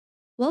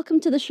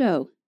Welcome to the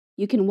show.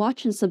 You can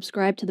watch and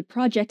subscribe to the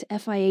Project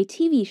FIA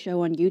TV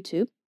show on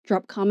YouTube.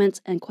 Drop comments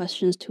and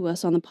questions to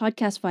us on the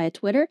podcast via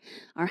Twitter.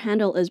 Our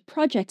handle is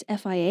Project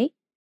FIA.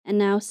 And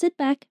now sit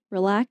back,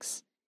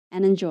 relax,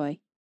 and enjoy.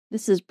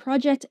 This is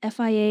Project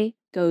FIA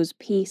Goes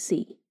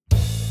PC.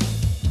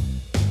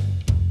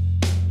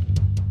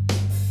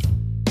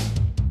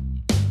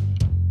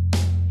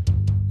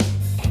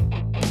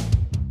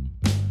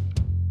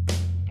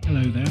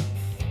 Hello there.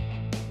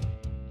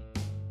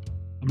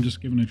 I'm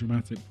just giving a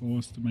dramatic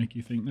pause to make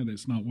you think that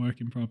it's not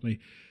working properly.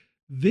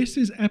 This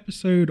is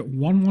episode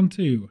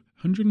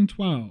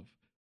 112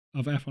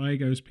 of FIA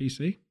Goes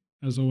PC.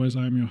 As always,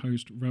 I am your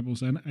host, Rebel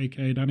Zen,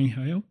 aka Danny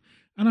Hale,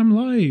 and I'm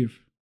live,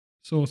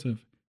 sort of,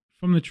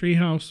 from the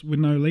treehouse with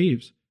no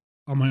leaves,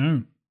 on my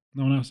own.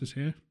 No one else is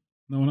here.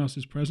 No one else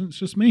is present. It's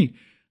just me.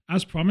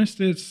 As promised,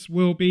 it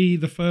will be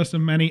the first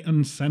of many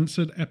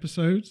uncensored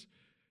episodes.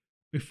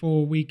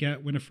 Before we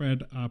get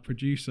Winifred, our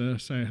producer,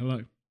 say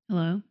hello.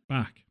 Hello.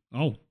 Back.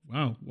 Oh,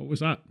 wow. What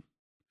was that?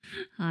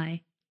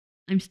 Hi.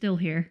 I'm still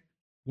here.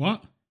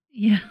 What?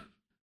 Yeah.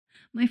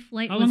 My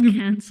flight was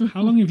cancelled.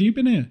 How long have you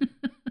been here?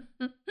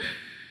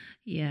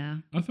 Yeah.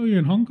 I thought you were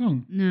in Hong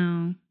Kong.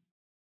 No.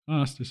 Oh,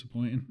 that's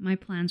disappointing. My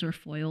plans were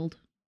foiled.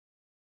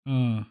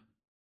 To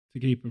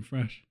keep them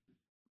fresh.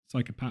 It's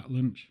like a packed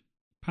lunch.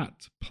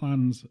 Packed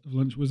plans of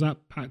lunch. Was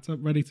that packed up,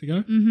 ready to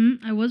go?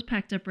 Mm-hmm. I was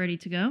packed up, ready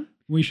to go.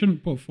 We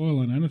shouldn't put foil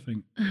on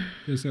anything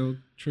because it'll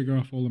trigger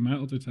off all the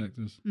metal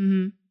detectors,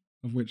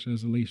 of which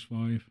there's at least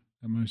 5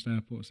 at most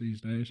airports these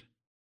days.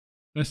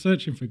 They're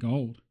searching for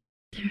gold.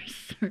 They're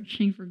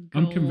searching for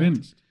gold. I'm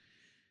convinced.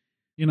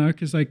 You know,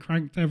 because they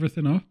cranked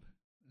everything up,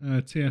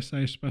 TSA,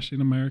 especially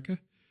in America.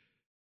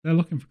 They're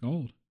looking for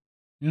gold.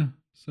 Yeah,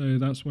 so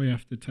that's why you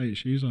have to take your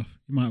shoes off.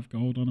 You might have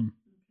gold on them,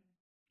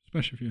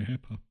 especially if you're a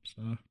hip-hop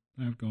star.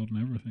 They have gold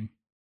and everything,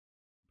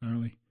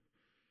 apparently.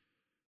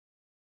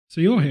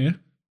 So you're here.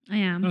 I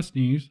am. That's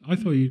news. I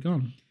thought you'd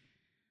gone.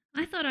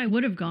 I thought I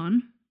would have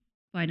gone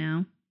by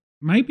now.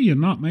 Maybe you're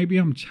not. Maybe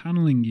I'm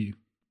channeling you.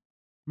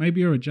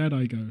 Maybe you're a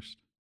Jedi ghost.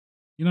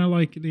 You know,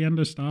 like at the end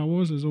of Star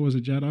Wars, there's always a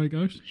Jedi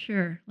ghost?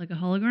 Sure. Like a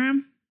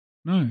hologram?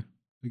 No,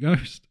 the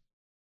ghost.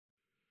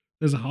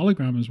 There's a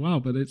hologram as well,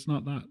 but it's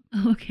not that.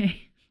 Oh,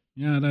 okay.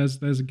 Yeah,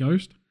 there's a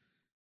ghost.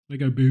 They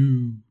go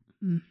boo.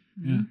 Mm-hmm.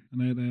 Yeah, and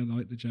they're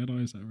like the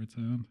Jedis that are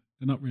returned.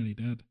 They're not really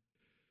dead.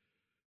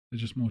 They're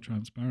just more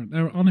transparent.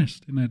 They're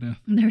honest in their death.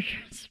 They're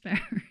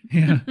transparent.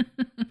 Yeah,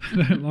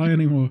 they don't lie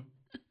anymore.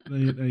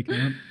 They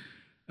can't.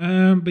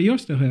 But you're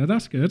still here.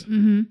 That's good.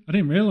 Mm-hmm. I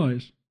didn't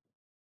realise.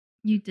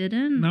 You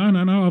didn't?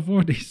 No. I've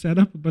already set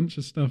up a bunch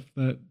of stuff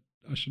that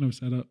I shouldn't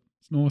have set up.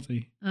 It's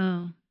naughty.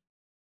 Oh.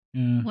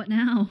 Yeah. What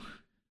now?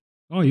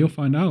 Oh, you'll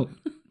find out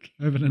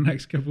over the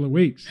next couple of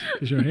weeks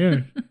because you're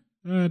here.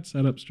 I'd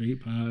set up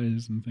street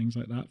parties and things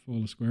like that for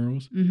all the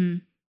squirrels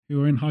who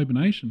are in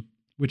hibernation,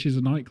 which is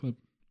a nightclub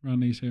around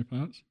these here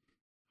parts.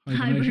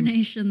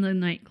 Hibernation, the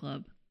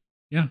nightclub.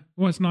 Yeah.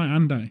 Well, it's night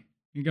and day.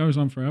 It goes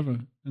on forever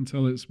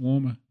until it's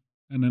warmer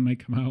and then they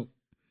come out.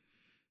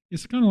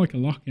 It's kind of like a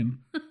lock-in.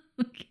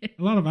 Okay.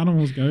 A lot of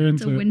animals go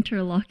into... It's a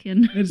winter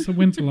lock-in. It's a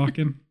winter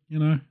lock-in, you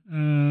know.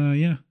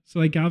 Yeah. So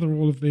they gather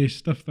all of the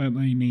stuff that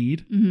they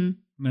need and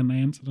then they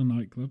enter the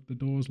nightclub. The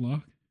doors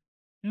lock.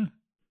 Yeah.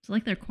 It's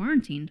like they're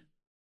quarantined.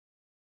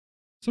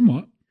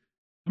 Somewhat.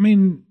 I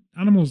mean,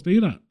 animals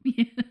do that.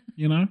 Yeah.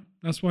 You know?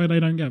 That's why they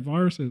don't get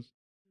viruses.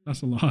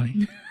 That's a lie.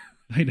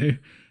 They do.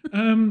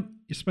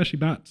 Especially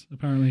bats,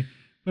 apparently.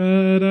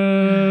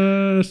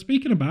 But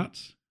speaking of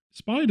bats,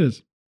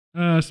 spiders.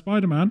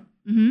 Spider-Man.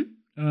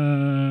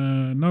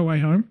 No Way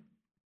Home.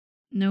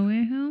 No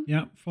Way Home?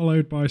 Yeah.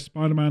 Followed by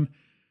Spider-Man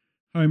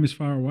Home is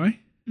Far Away.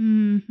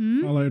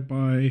 Followed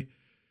by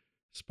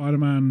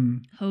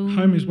Spider-Man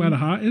Home is Where the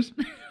Heart Is.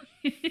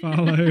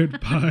 Followed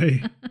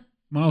by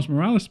Miles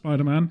Morales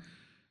Spider-Man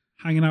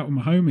Hanging Out with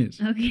My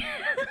Homies. Okay.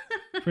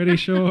 Pretty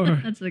sure.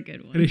 That's a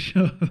good one. Pretty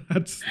sure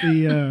that's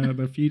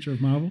the future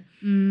of Marvel.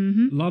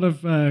 A lot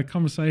of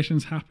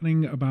conversations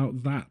happening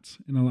about that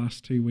in the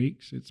last 2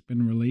 weeks. It's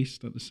been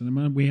released at the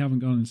cinema. We haven't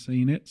gone and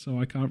seen it, so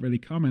I can't really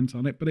comment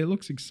on it, but it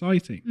looks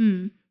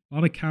exciting. A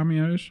lot of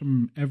cameos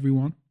from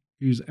everyone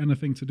who's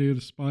anything to do with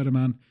the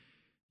Spider-Man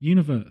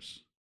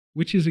universe,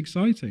 which is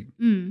exciting,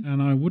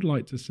 and I would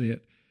like to see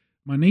it.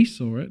 My niece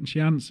saw it, and she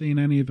hadn't seen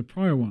any of the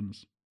prior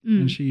ones.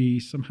 And she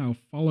somehow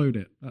followed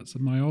it. That's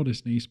my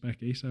oldest niece,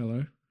 Becky. Say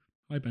hello.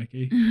 Hi,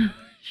 Becky.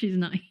 She's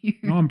not here.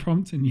 No, I'm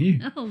prompting you.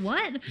 Oh,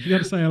 what? You got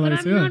to say hello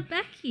but to her. I'm not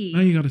Becky. No,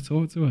 you got to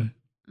talk to her.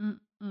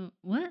 Oh,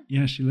 what?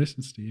 Yeah, she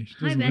listens to you. She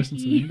doesn't Hi, listen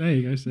to Becky. me. There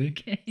you go, see?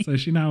 Okay. So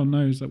she now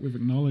knows that we've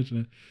acknowledged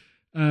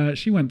her.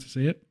 She went to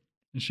see it,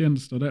 and she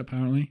understood it,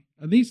 apparently.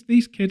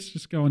 These kids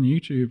just go on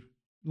YouTube.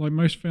 Like,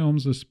 most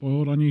films are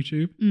spoiled on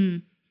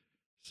YouTube.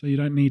 So you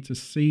don't need to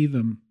see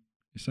them,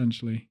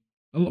 essentially.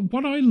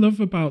 What I love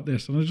about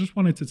this, and I just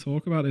wanted to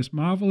talk about this,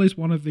 Marvel is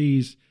one of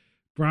these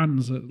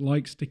brands that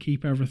likes to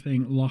keep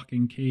everything lock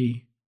and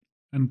key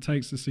and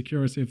takes the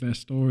security of their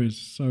stories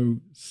so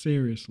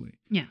seriously.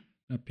 Yeah.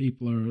 That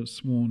people are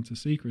sworn to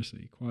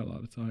secrecy quite a lot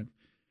of the time.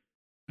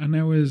 and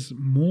there was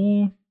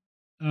more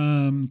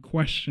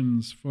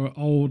questions for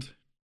old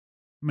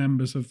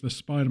members of the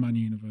Spider-Man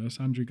universe,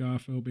 Andrew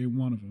Garfield being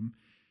one of them,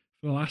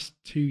 for the last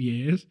 2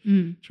 years,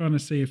 trying to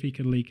see if he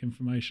could leak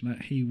information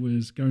that he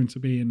was going to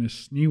be in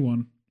this new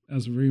one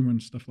as a rumor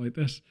and stuff like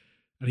this,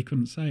 and he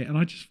couldn't say it. And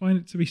I just find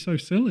it to be so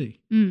silly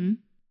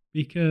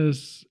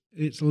because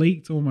it's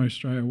leaked almost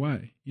straight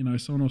away. You know,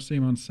 someone will see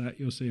him on set,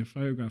 you'll see a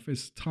photograph.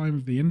 It's the time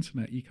of the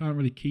internet. You can't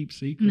really keep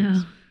secrets.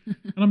 No.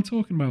 And I'm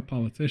talking about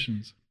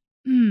politicians.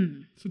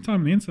 It's the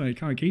time of the internet, you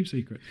can't keep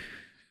secrets.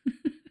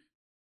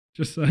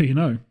 Just so you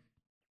know.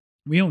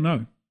 We all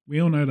know. We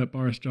all know that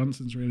Boris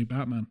Johnson's really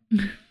Batman.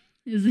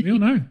 Is he? We all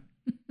know.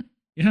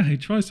 Yeah, he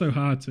tries so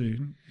hard to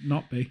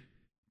not be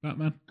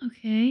Batman.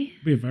 Okay.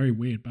 It'd be a very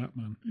weird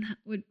Batman. That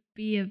would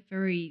be a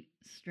very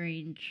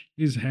strange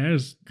His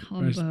hair's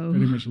combo.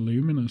 pretty much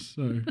luminous,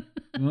 so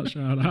I'm not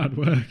sure how that'd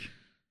work.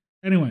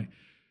 Anyway,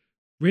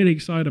 really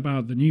excited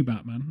about the new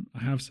Batman.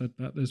 I have said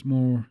that there's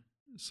more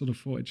sort of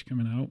footage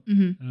coming out.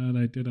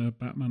 They did a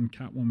Batman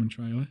Catwoman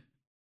trailer.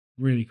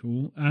 Really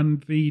cool.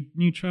 And the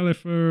new trailer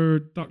for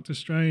Doctor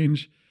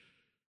Strange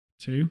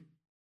 2,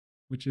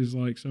 which is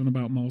like something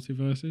about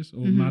multiverses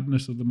or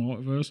madness of the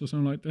multiverse or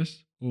something like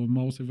this, or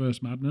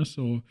multiverse madness,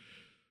 or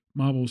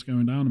marbles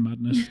going down a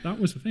madness. That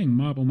was the thing.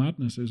 Marble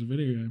Madness is a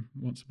video game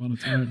once upon a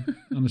time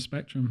on the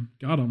Spectrum.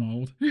 God, I'm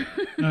old.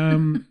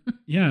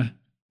 Yeah,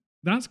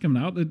 that's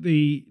coming out.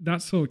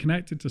 That's sort of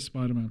connected to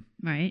Spider-Man.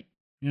 Right.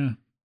 Yeah.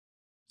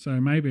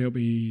 So maybe it'll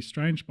be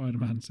Strange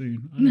Spider-Man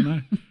soon. I don't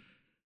know.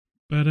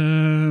 But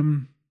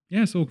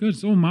yeah, it's all good.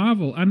 It's all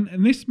Marvel.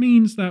 And this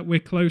means that we're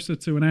closer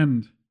to an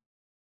end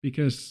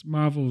because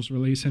Marvel's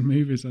releasing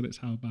movies that it's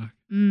held back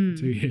for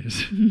 2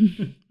 years.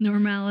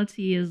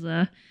 Normality is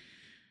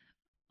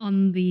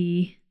on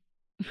the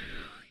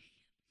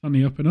On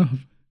the up and up. Is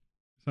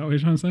that what you're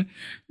trying to say?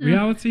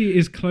 Reality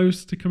is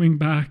close to coming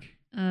back.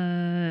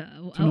 I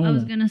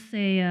was going to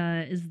say,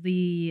 is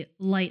the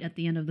light at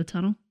the end of the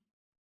tunnel?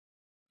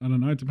 I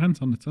don't know. It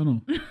depends on the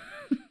tunnel.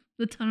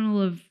 The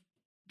tunnel of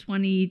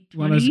 2020?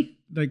 Well,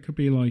 they could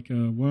be like a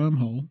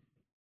wormhole,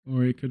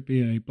 or it could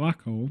be a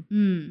black hole,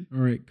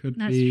 or it could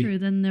That's be... true.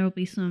 Then there will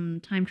be some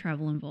time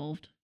travel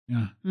involved.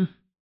 Yeah.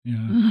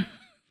 Yeah.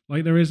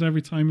 Like there is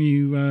every time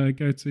you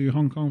go to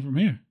Hong Kong from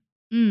here.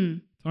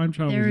 Time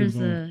travel There is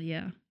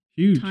involved.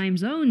 Huge. time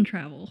zone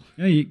travel.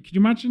 Yeah, could you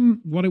imagine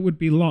what it would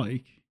be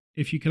like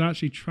if you could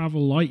actually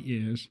travel light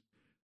years?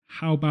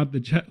 How bad the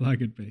jet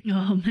lag would be.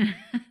 Oh, man.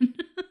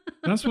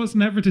 That's what's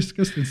never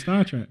discussed in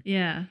Star Trek.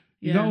 Yeah.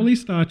 You got all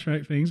these Star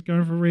Trek things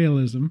going for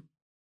realism,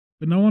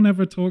 but no one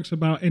ever talks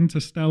about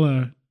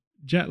interstellar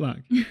jet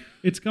lag.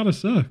 It's got to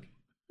suck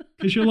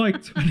because you're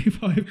like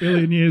 25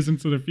 billion years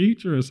into the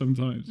future or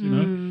sometimes, you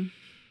know?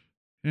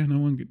 Yeah, no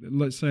one.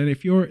 Let's say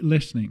if you're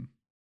listening,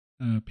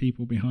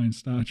 people behind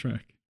Star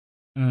Trek,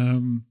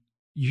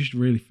 you should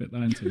really fit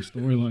that into the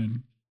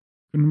storyline.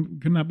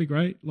 Couldn't that be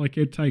great? Like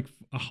it'd take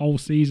a whole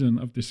season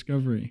of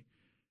Discovery,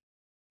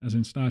 as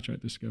in Star Trek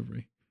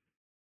Discovery,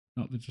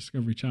 not the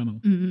Discovery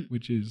Channel,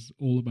 which is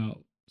all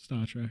about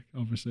Star Trek,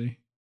 obviously.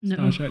 No.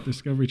 Star Trek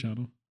Discovery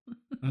Channel.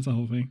 That's a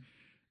whole thing.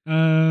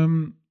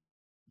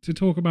 To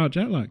talk about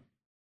jet lag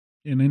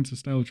in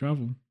interstellar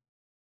travel.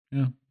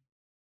 Yeah.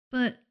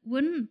 But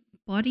wouldn't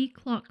body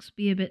clocks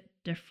be a bit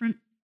different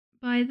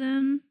by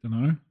then? Don't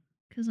know.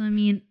 Because, I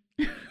mean...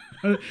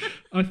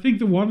 I think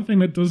the one thing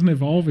that doesn't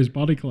evolve is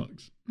body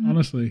clocks,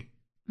 honestly.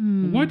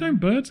 But why don't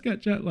birds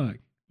get jet lag?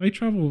 They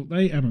travel,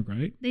 they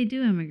emigrate. They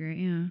do emigrate,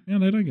 yeah. Yeah,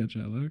 they don't get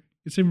jet lag.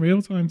 It's in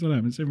real time to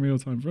them. It's in real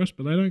time for us,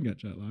 but they don't get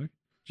jet lag.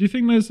 Do you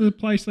think there's a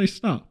place they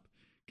stop?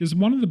 Because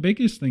one of the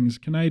biggest things,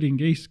 Canadian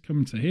geese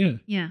come to here.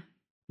 Yeah.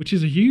 Which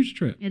is a huge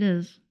trip. It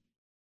is.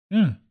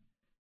 Yeah.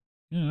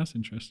 Yeah, that's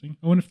interesting.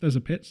 I wonder if there's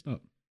a pit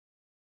stop.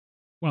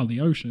 Well,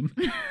 the ocean,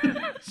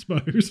 I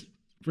suppose.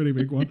 Pretty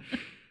big one.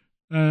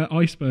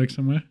 Iceberg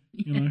somewhere,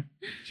 you know,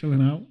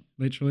 chilling out,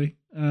 literally.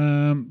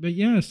 But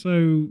yeah,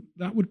 so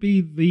that would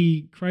be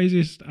the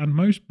craziest and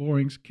most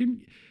boring.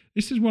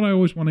 This is what I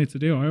always wanted to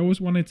do. I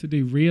always wanted to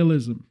do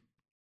realism.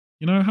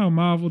 You know how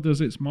Marvel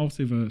does its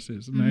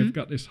multiverses, and they've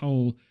got this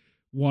whole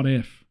what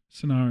if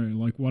scenario,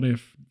 like what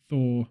if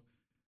Thor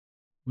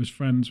was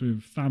friends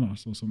with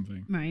Thanos or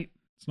something. Right.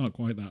 It's not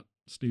quite that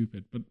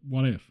stupid, but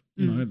what if?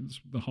 You know, it's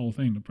the whole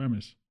thing, the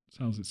premise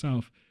sells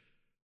itself.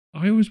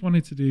 I always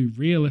wanted to do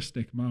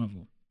realistic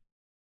Marvel.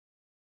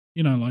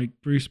 You know, like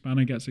Bruce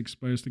Banner gets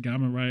exposed to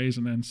gamma rays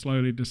and then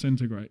slowly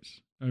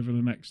disintegrates over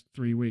the next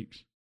 3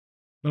 weeks.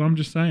 But I'm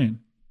just saying,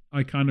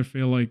 I kind of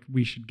feel like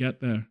we should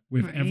get there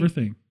with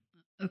everything.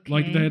 Okay.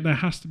 Like there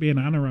has to be an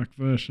Anorak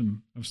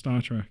version of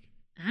Star Trek.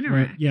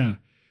 Anorak?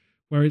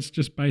 Where it's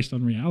just based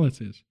on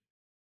realities,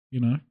 you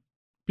know?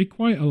 Be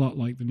quite a lot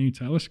like the new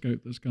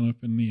telescope that's gone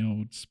up in the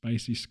old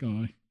spacey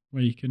sky,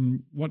 where you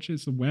can watch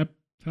it's the Webb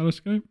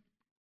telescope.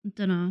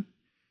 Dunno.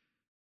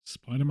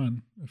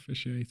 Spider-Man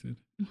officiated.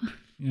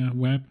 Yeah,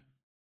 Webb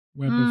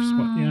of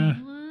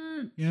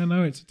What? Yeah,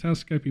 no, it's a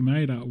telescope he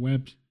made out of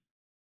webs.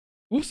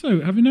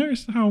 Also, have you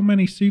noticed how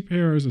many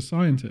superheroes are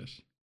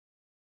scientists?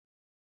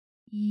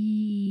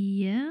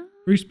 Yeah.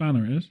 Bruce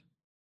Banner is.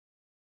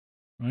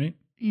 Right?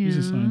 Yeah. He's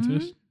a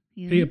scientist.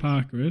 Yeah. Peter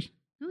Parker is.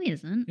 No, he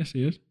isn't. Yes,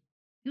 he is.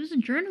 He was a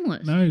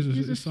journalist. No, he's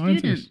a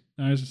scientist. Student.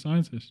 No, he's a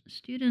scientist.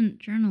 Student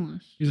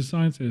journalist. He's a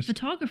scientist.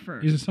 Photographer.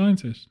 He's a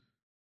scientist.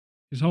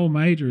 His whole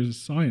major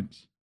is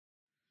science.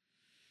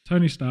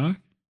 Tony Stark.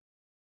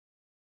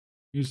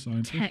 He's a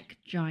scientist. Tech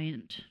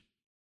giant.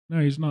 No,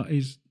 he's not.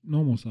 He's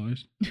normal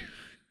sized.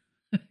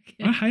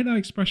 Okay. I hate that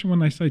expression when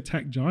they say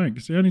tech giant,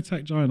 because the only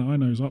tech giant I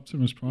know is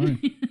Optimus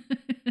Prime.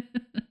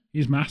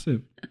 He's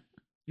massive.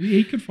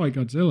 He could fight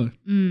Godzilla.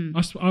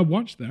 I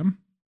watched them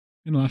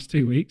in the last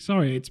 2 weeks.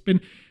 Sorry, it's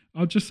been...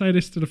 I'll just say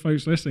this to the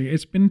folks listening.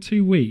 It's been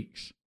 2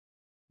 weeks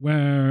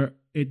where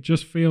it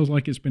just feels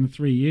like it's been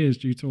 3 years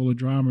due to all the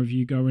drama of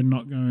you going,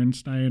 not going,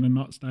 staying and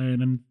not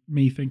staying, and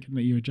me thinking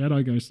that you're a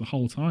Jedi ghost the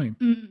whole time.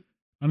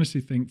 I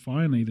honestly think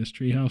finally this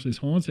treehouse is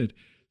haunted.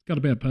 It's got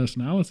a bit of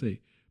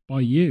personality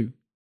by you.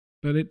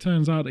 But it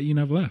turns out that you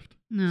never left.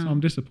 No. So I'm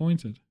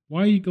disappointed.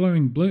 Why are you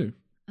glowing blue?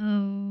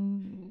 Oh,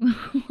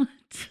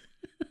 what?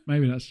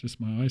 Maybe that's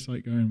just my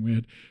eyesight going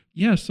weird.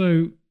 Yeah,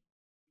 so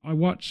I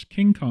watched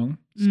King Kong,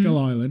 Skull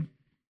Island,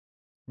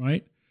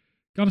 right?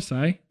 Gotta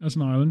say, as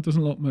an island,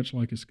 doesn't look much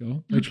like a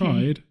skull. They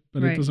tried,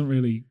 but it doesn't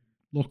really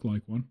look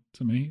like one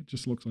to me. It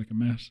just looks like a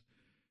mess.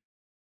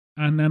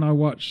 And then I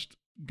watched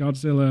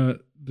Godzilla,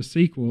 the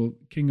sequel,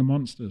 King of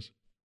Monsters.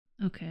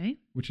 Okay.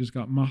 Which has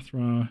got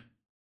Mothra,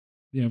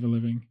 the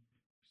Ever-Living.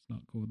 It's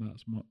not called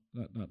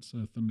that. That's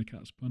a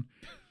Thundercats pun.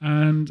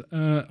 And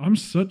I'm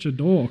such a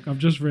dork. I've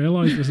just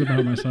realised this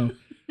about myself.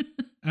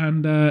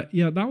 And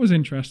yeah, that was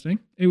interesting.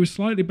 It was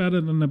slightly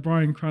better than the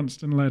Bryan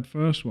Cranston-led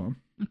first one.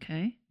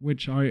 Okay.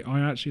 Which I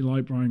actually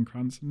like Bryan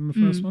Cranston in the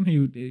first one.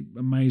 He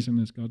amazing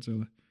as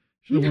Godzilla.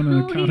 Should have won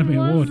an Academy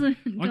Award.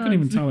 I couldn't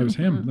even tell it was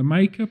him. The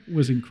makeup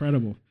was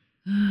incredible.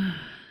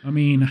 I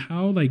mean,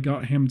 how they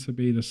got him to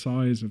be the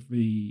size of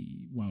it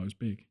was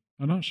big.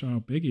 I'm not sure how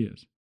big he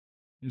is.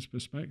 His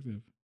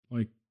perspective,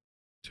 like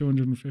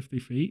 250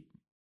 feet,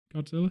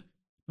 Godzilla.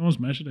 No one's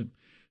measured him.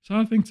 So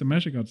I think to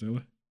measure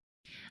Godzilla.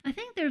 I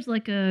think there's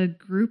like a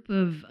group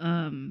of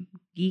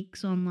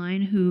geeks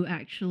online who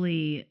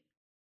actually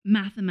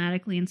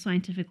mathematically and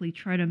scientifically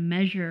try to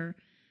measure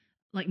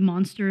like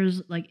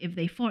monsters, like if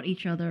they fought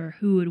each other,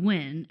 who would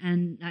win,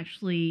 and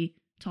actually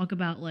talk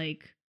about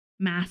like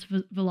mass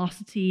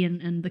velocity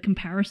and the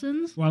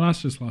comparisons. Well,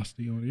 that's just lost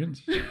the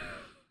audience.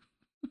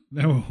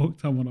 They were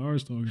hooked on what I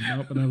was talking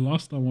about, but they're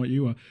lost on what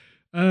you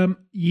were.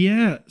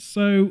 Yeah,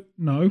 so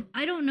no.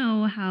 I don't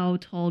know how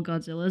tall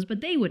Godzilla is,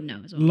 but they would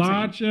know. Is what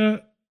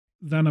larger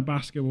than a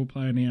basketball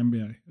player in the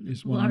NBA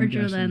is what I'm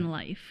guessing. Larger than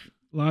life.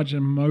 Larger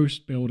than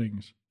most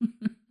buildings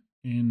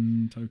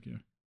in Tokyo.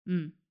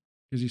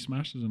 Because he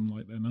smashes them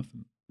like they're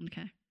nothing.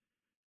 Okay.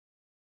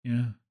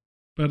 Yeah.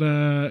 But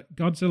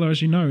Godzilla,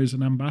 as you know, is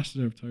an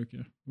ambassador of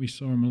Tokyo. We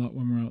saw him a lot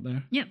when we were out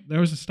there. Yep. There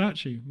was a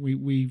statue.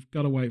 We've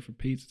got to wait for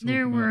Pete to talk about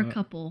There were a that.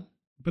 couple.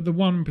 But the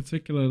one in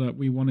particular that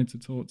we wanted to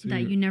talk to...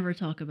 That you never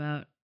talk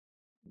about.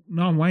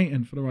 No, I'm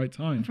waiting for the right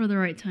time. For the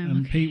right time,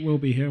 and okay. Pete will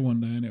be here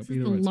one day and it'll be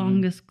the right time. This is the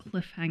longest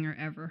cliffhanger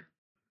ever.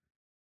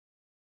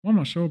 Well, I'm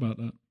not sure about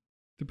that.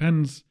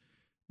 Depends.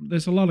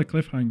 There's a lot of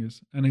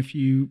cliffhangers. And if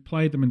you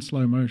played them in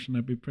slow motion,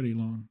 they'd be pretty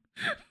long.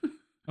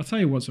 I'll tell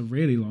you what's a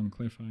really long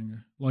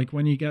cliffhanger. Like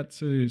when you get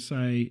to,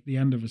 say, the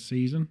end of a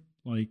season,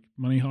 like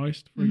Money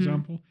Heist, for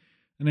example,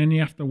 and then you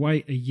have to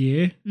wait a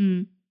year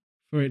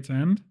for it to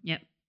end.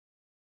 Yep.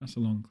 That's a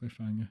long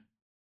cliffhanger.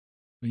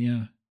 But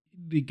yeah,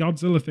 the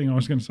Godzilla thing I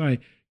was going to say,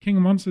 King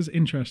of Monsters,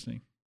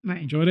 interesting.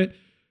 Right. Enjoyed it.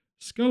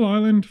 Skull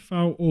Island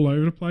felt all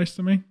over the place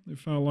to me. It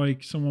felt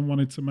like someone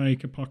wanted to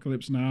make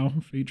Apocalypse Now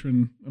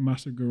featuring a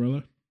massive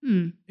gorilla.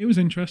 It was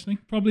interesting.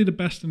 Probably the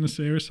best in the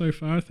series so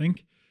far, I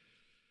think.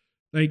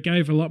 They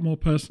gave a lot more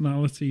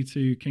personality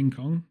to King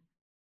Kong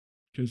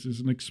because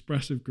there's an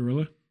expressive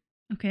gorilla.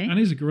 Okay. And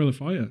he's a gorilla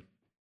fighter.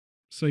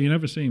 So you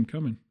never see him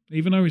coming.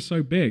 Even though he's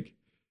so big,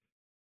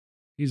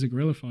 he's a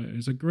gorilla fighter.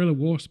 He's a guerrilla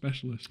war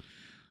specialist.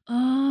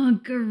 Oh,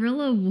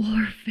 guerrilla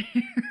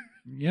warfare.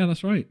 Yeah,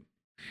 that's right.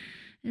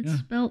 It's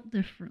spelt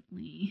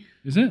differently.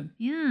 Is it?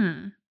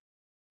 Yeah.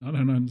 I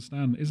don't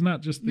understand. Isn't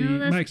that just the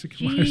that's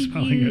Mexican way of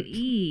spelling it?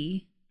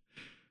 G-U-E.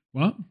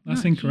 What?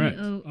 That's Not incorrect.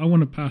 G-O- I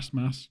want to pass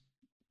maths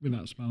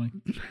without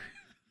spelling.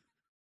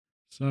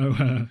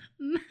 So,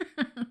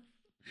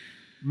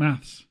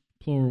 maths,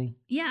 plural.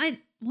 Yeah,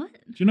 what?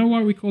 Do you know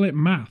why we call it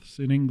maths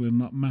in England,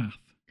 not math?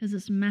 Because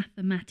it's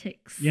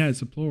mathematics. Yeah,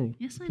 it's a plural.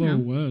 Yes, I plural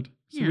know. word.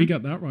 So Yeah. we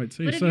got that right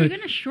too. But so, if you're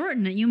going to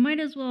shorten it, you might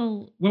as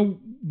well... well,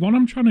 what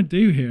I'm trying to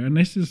do here, and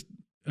this is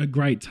a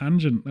great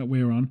tangent that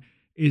we're on,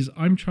 is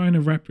I'm trying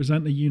to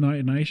represent the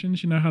United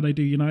Nations. You know how they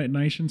do United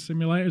Nations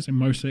simulators in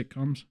most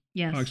sitcoms?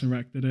 Yes. Parks and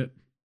Rec did it.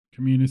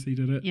 Community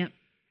did it. Yep.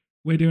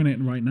 We're doing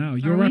it right now.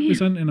 You're Are we?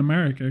 representing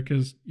America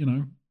because, you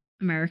know,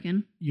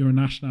 American. your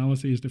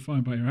nationality is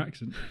defined by your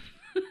accent.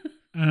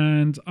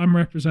 And I'm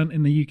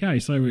representing the UK,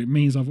 so it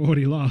means I've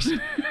already lost.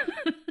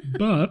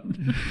 But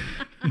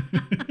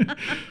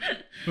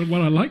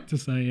what I like to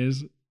say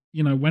is,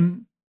 you know,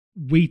 when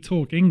we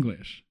talk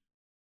English,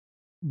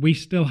 we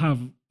still have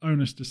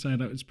onus to say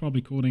that it's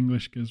probably called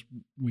English because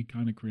we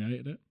kind of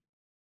created it.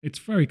 It's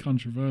very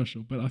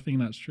controversial, but I think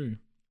that's true.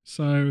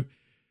 So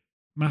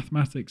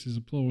mathematics is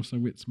a plural,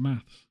 so it's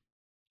maths,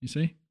 you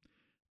see?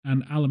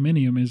 And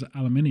aluminium is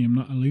aluminium,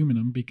 not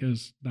aluminum,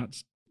 because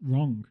that's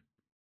wrong.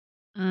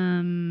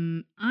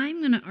 I'm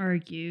going to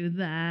argue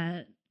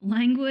that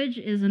language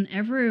is an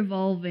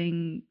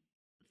ever-evolving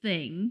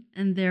thing,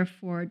 and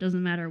therefore it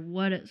doesn't matter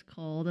what it's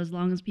called, as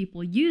long as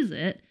people use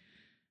it,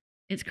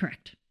 it's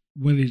correct.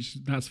 Well,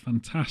 that's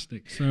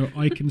fantastic. So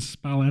I can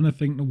spell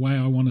anything the way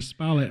I want to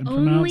spell it and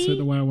pronounce it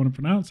the way I want to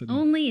pronounce it.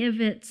 Only if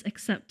it's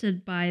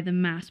accepted by the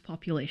mass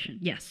population.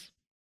 Yes.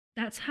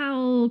 That's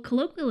how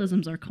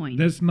colloquialisms are coined.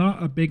 There's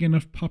not a big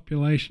enough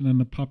population and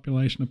the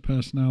population of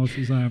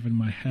personalities I have in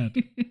my head.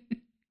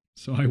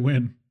 So I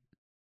win.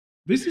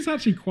 This is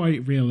actually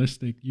quite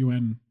realistic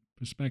UN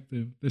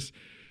perspective. This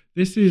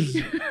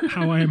is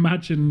how I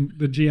imagine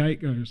the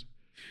G8 goes.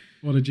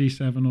 Or the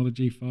G7 or the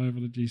G5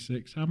 or the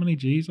G6. How many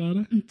Gs are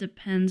there? It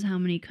depends how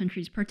many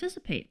countries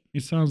participate.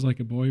 It sounds like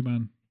a boy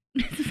band.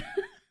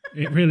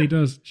 It really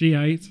does.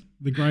 G8,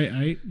 the Great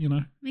 8, you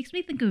know. Makes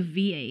me think of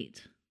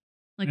V8.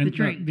 Like the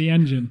drink. The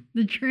engine.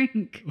 The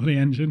drink. Or the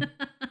engine.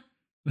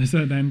 There's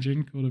an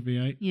engine called a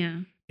V8. Yeah.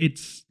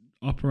 It's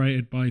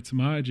operated by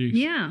tomato juice.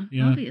 Yeah.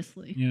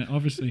 Obviously. Yeah,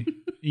 obviously.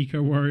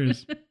 Eco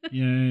Warriors.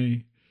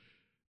 Yay.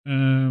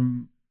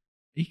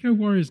 Eco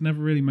Warriors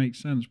never really make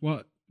sense.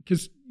 What?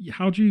 Because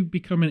how do you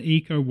become an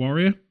eco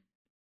warrior?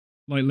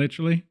 Like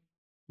literally,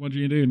 what do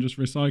you do? And just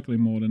recycling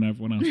more than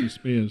everyone else with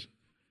spears,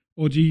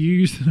 or do you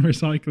use the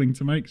recycling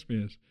to make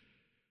spears?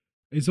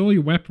 Is all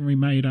your weaponry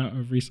made out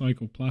of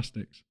recycled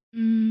plastics?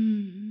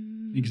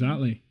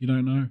 Exactly. You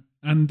don't know.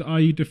 And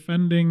are you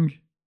defending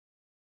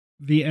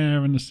the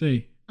air and the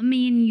sea? I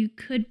mean, you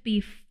could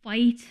be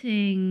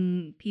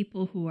fighting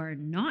people who are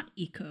not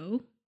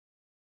eco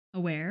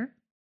aware.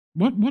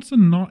 What's a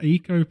not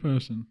eco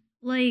person?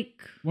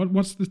 Like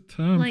what's the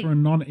term for a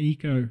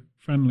non-eco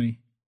friendly?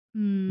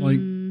 Like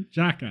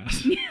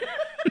jackass.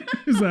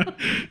 Is that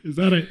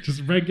it?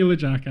 Just regular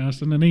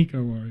jackass and an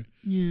eco warrior.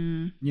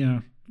 Yeah.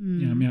 Yeah.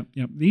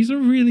 These are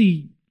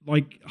really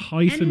like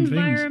heightened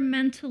things.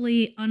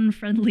 Environmentally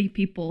unfriendly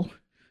people.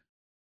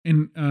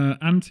 In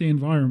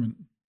anti-environment.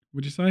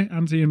 Would you say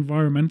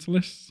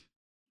anti-environmentalists?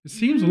 It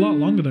seems a lot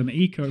longer than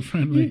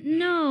eco-friendly.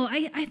 No,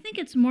 I think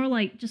it's more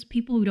like just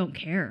people who don't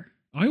care.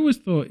 I always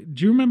thought,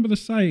 do you remember the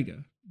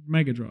Sega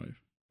Mega Drive?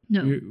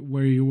 No.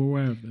 Were you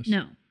aware of this?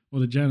 No. Or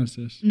the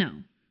Genesis? No.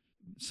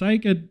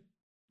 Sega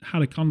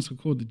had a console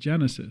called the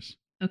Genesis.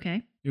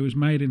 Okay. It was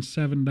made in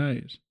 7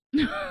 days.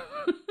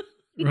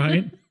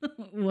 Right?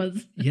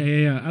 Was.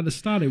 Yeah. At the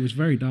start, it was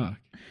very dark.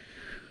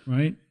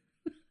 Right?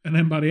 And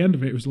then by the end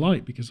of it was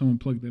light because someone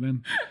plugged it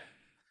in.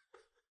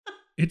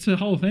 It's a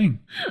whole thing.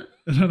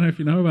 I don't know if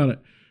you know about it.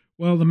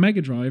 Well, the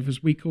Mega Drive,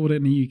 as we called it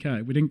in the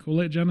UK, we didn't call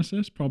it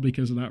Genesis, probably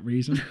because of that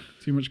reason.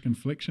 Too much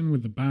confliction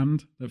with the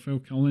band that Phil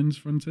Collins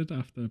fronted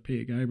after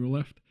Peter Gabriel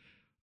left.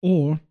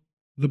 Or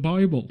the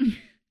Bible,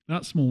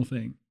 that small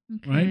thing,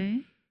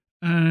 right?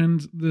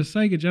 And the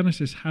Sega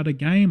Genesis had a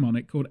game on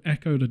it called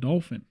Echo the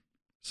Dolphin.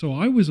 So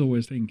I was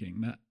always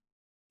thinking that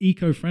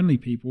eco-friendly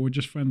people were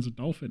just friends of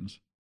dolphins.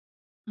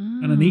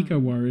 And an eco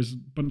warrior is a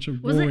bunch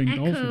of boring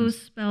dolphins. Was Echo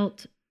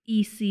spelt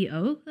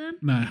ECO then?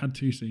 No, it had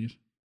 2 C's.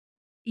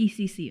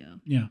 ECCO.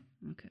 Yeah.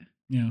 Okay.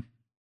 Yeah.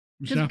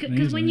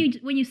 Because when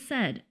you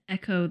said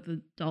Echo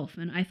the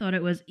Dolphin, I thought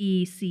it was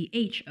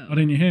ECHO. Oh,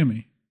 didn't you hear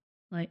me?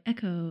 Like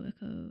echo.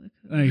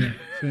 There you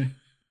go.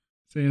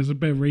 See, there's a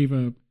bit of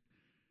reverb.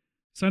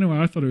 So anyway,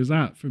 I thought it was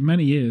that for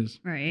many years.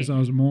 Right. Because I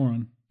was a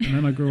moron. And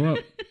then I grew up.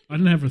 I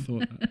never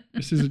thought that.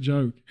 This is a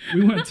joke.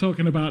 We weren't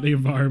talking about the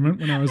environment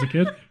when I was a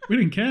kid. We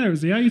didn't care. It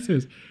was the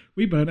 80s.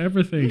 We burnt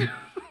everything.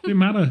 Didn't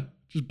matter.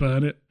 Just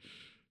burn it.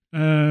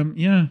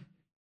 Yeah.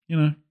 You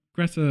know,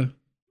 Greta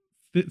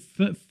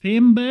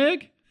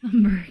Thunberg?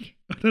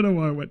 I don't know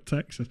why I went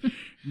Texas.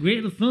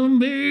 Greta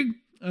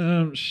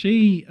Thunberg.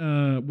 She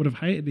would have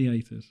hated the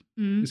 80s.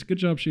 It's a good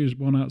job she was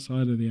born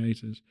outside of the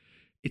 80s.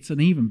 It's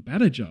an even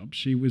better job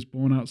she was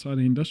born outside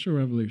the Industrial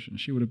Revolution.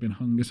 She would have been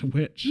hung as a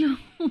witch. No.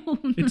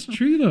 It's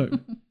true, though.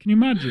 Can you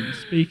imagine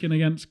speaking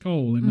against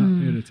coal in that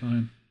period of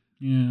time?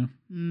 Yeah.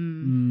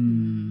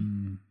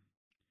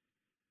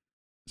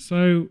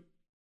 So,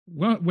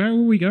 where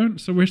were we going?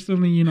 So we're still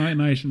in the United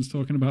Nations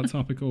talking about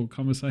topical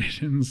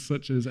conversations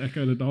such as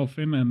Echo the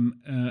Dolphin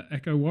and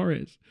Echo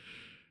Warriors.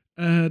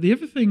 The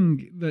other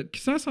thing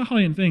because that's a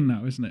high-end thing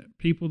now, isn't it?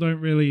 People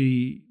don't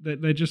really,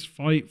 they just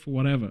fight for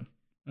whatever.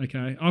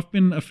 Okay, I've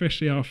been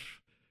officially off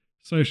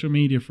social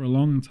media for a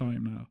long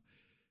time now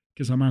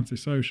because I'm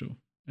antisocial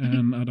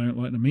and I don't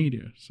like the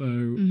media. So,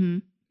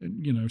 you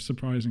know,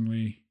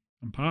 surprisingly,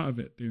 I'm part of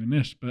it doing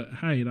this. But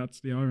hey,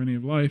 that's the irony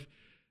of life.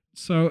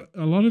 So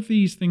a lot of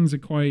these things are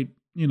quite,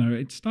 you know,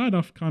 it started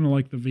off kind of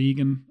like the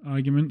vegan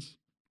arguments.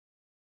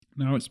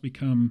 Now it's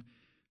become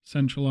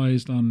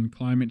centralized on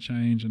climate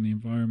change and the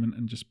environment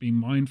and just being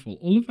mindful.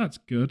 All of that's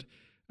good.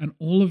 And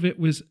all of it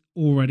was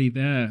already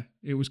there.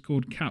 It was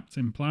called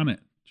Captain Planet.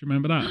 Do you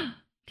remember that?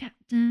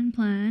 Captain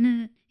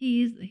Planet,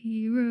 he's the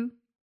hero.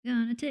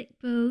 Gonna take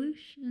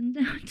pollution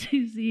down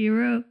to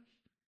 0.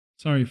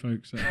 Sorry,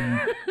 folks at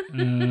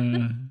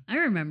home. I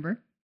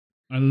remember.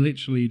 I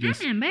literally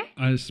just, I remember.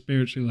 I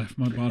spiritually left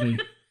my body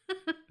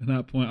at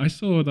that point. I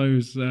saw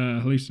those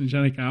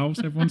hallucinogenic owls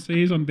everyone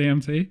sees on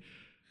DMT.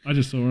 I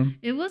just saw them.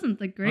 It wasn't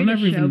the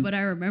greatest show, but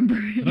I remember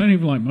it. I don't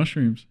even like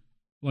mushrooms,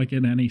 like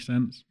in any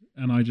sense,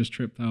 and I just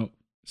tripped out.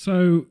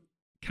 So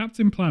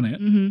Captain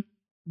Planet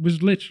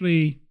was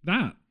literally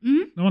that.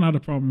 Mm-hmm. No one had a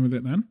problem with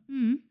it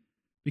then,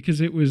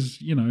 because it was,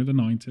 the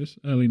 90s,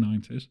 early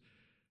 90s,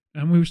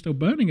 and we were still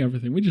burning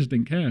everything. We just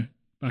didn't care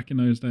back in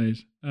those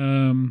days.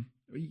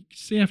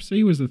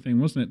 CFC was the thing,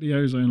 wasn't it? The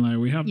ozone layer.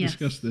 We have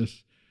discussed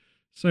this.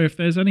 So if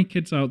there's any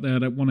kids out there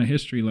that want a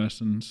history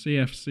lesson,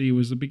 CFC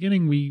was the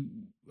beginning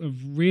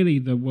of really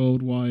the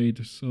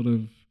worldwide sort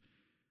of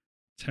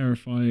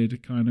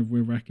terrified kind of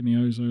we're wrecking the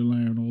ozone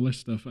layer and all this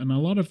stuff. And a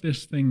lot of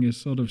this thing is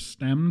sort of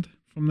stemmed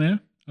from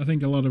there. I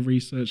think a lot of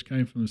research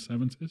came from the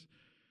 70s.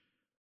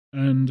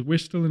 And we're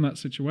still in that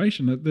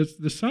situation.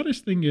 The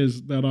saddest thing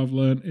is that I've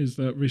learned is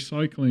that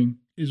recycling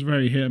is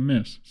very hit and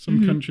miss.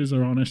 Some countries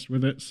are honest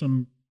with it.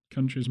 Some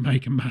countries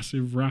make a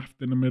massive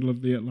raft in the middle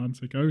of the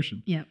Atlantic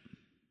Ocean. Yep.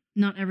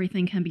 Not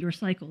everything can be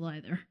recycled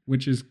either.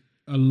 Which is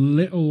a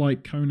little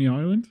like Coney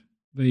Island,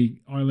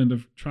 the island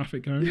of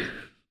traffic cones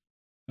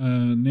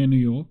near New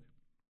York.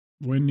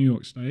 We're in New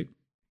York State.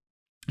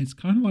 It's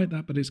kind of like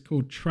that, but it's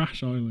called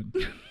Trash Island.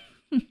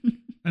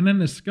 And then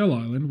there's Skull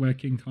Island, where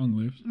King Kong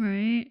lives.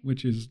 Right.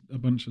 Which is a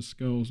bunch of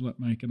skulls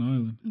that make an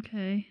island.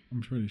 Okay.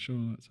 I'm pretty sure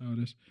that's how it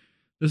is.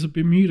 There's a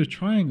Bermuda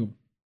Triangle,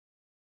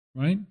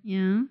 right?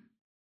 Yeah.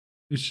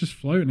 It's just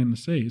floating in the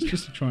sea. It's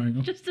just a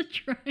triangle. Just a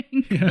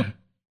triangle. Yeah.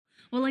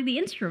 Well, like the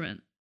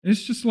instrument.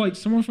 It's just like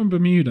someone from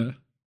Bermuda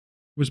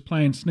was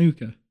playing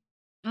snooker.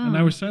 Oh. And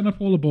they were setting up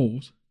all the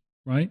balls,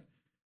 right?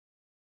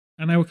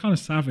 And they were kind of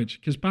savage,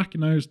 because back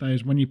in those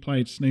days when you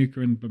played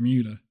snooker in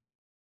Bermuda,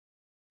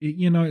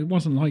 it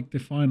wasn't like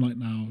defined like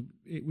now.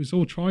 It was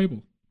all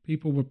tribal.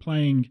 People were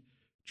playing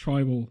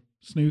tribal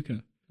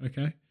snooker,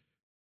 okay?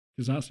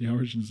 Because that's the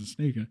origins of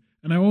snooker.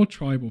 And they're all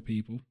tribal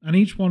people. And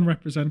each one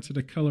represented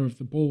a colour of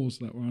the balls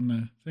that were on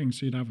their thing.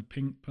 So you'd have a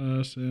pink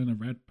person, a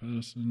red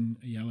person,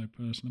 a yellow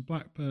person, a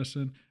black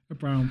person, a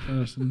brown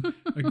person,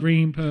 a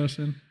green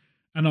person,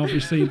 and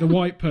obviously the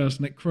white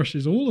person that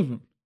crushes all of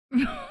them.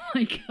 Oh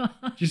my God.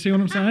 Do you see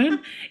what I'm saying?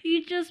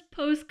 You just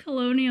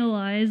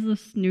post-colonialize the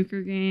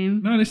snooker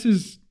game. No, this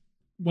is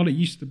what it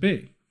used to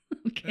be.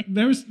 Okay.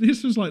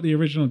 This was like the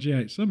original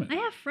G8 Summit. I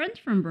have friends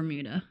from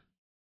Bermuda.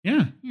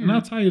 Yeah. And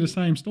I'll tell you the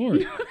same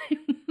story.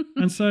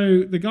 And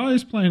so the guy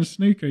is playing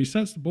snooker, he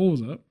sets the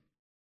balls up,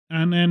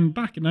 and then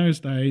back in those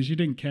days, you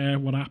didn't care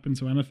what happened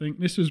to anything.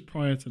 This was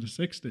prior to the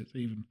 60s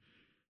even,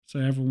 so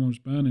everyone was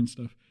burning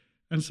stuff.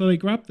 And so they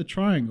grabbed the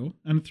triangle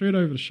and threw it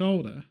over the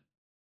shoulder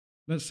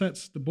that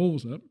sets the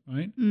balls up,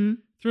 right? Threw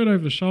it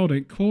over the shoulder,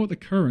 it caught the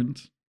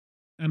current,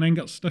 and then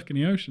got stuck in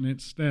the ocean.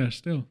 It's there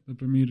still, the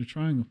Bermuda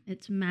Triangle.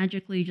 It's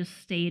magically just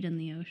stayed in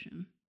the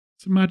ocean.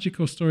 It's a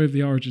magical story of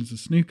the origins of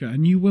snooker,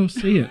 and you will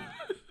see it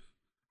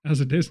as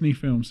a Disney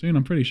film soon.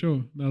 I'm pretty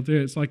sure they'll do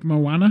it. It's like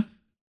Moana,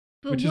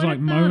 which is like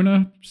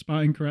Mona,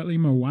 spelling correctly,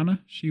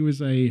 Moana. She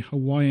was a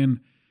Hawaiian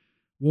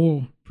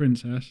war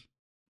princess.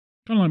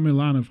 Kind of like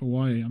Mulan of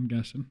Hawaii, I'm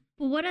guessing.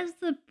 But what does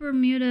the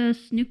Bermuda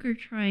snooker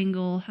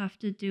triangle have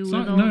to do with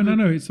all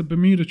No, it's a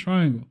Bermuda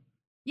Triangle.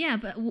 Yeah,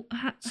 but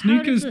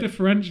Snooker's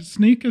differential.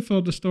 Snooker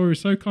thought the story was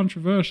so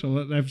controversial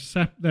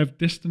that they've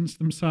distanced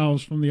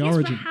themselves from the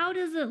origin. But how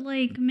does it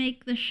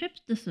make the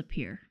ships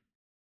disappear?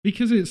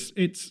 Because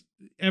it's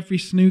every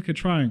snooker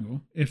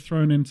triangle, if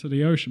thrown into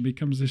the ocean,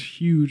 becomes this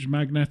huge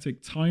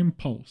magnetic time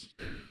pulse.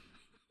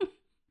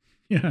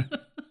 Yeah,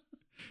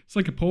 it's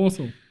like a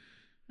portal.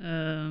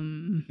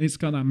 It's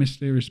got that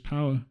mysterious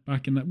power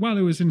back in that. Well,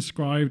 it was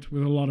inscribed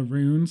with a lot of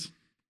runes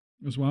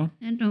as well.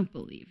 I don't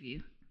believe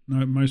you.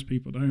 No, most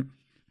people don't.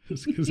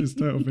 Because it's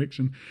total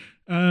fiction.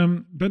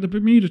 But the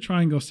Bermuda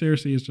Triangle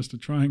seriously is just a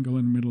triangle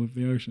in the middle of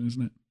the ocean,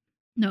 isn't it?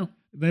 No.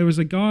 There was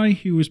a guy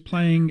who was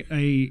playing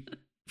a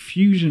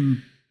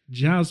fusion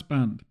jazz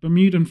band,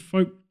 Bermudan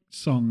folk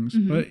songs,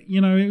 but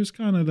it was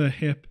kind of the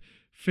hip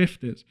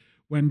 50s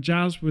when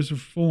jazz was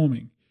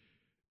reforming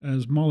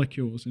as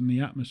molecules in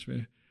the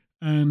atmosphere,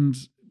 and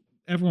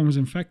everyone was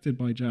infected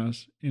by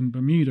jazz in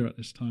Bermuda at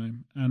this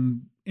time.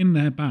 And in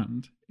their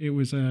band, it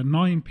was a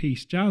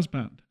 9-piece jazz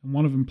band, and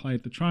one of them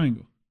played the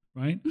triangle,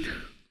 right?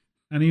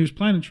 And he was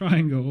playing a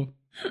triangle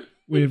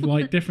with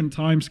like different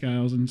time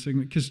scales and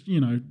because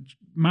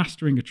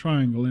mastering a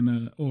triangle in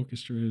an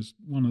orchestra is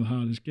one of the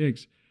hardest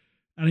gigs.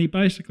 And he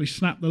basically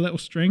snapped the little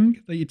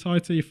string that you tie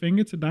to your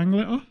finger to dangle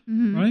it off,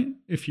 right?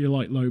 If you're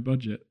like low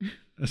budget,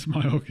 as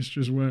my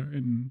orchestras were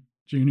in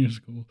junior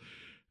school.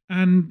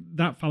 And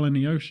that fell in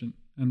the ocean.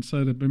 And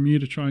so the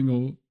Bermuda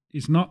Triangle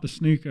is not the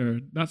snooker.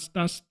 That's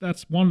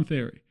one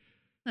theory.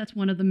 That's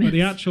one of the myths. But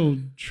the actual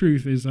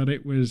truth is that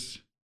it was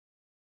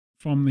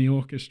from the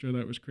orchestra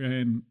that was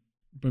creating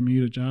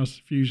Bermuda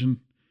jazz fusion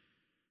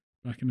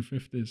back in the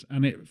 50s.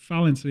 And it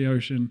fell into the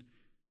ocean.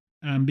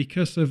 And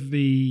because of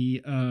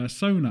the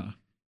sonar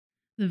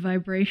The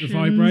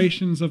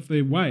vibrations of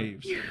the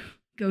waves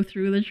go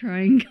through the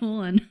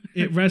triangle and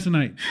it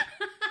resonates.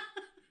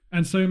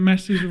 And so it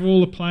messes with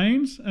all the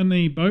planes and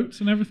the boats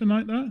and everything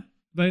like that.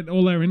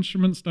 All their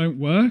instruments don't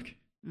work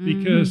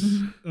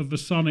because of the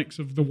sonics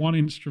of the one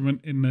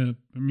instrument in the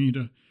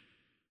Bermuda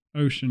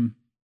Ocean,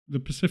 the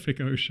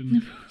Pacific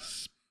Ocean,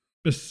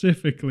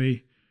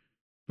 specifically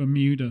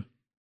Bermuda.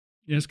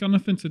 Yeah, it's got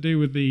nothing to do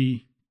with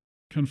the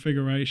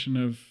configuration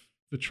of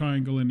the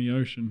triangle in the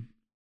ocean.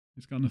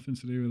 It's got nothing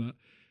to do with that.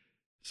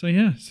 So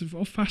yeah, it's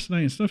all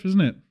fascinating stuff,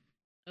 isn't it?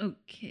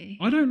 Okay.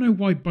 I don't know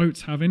why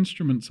boats have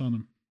instruments on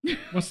them.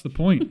 What's the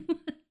point?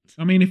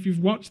 I mean, if you've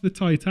watched the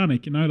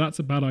Titanic, you know that's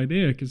a bad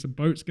idea because the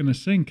boat's going to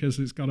sink because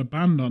it's got a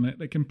band on it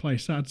that can play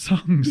sad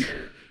songs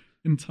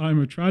in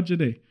time of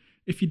tragedy.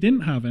 If you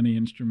didn't have any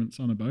instruments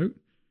on a boat,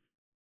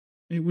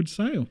 it would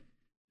sail.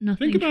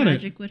 Nothing Think about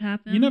tragic it. would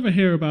happen. You never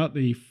hear about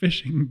the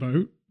fishing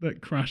boat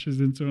that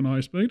crashes into an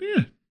iceberg, do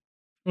you?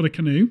 Or the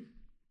canoe.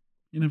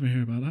 You never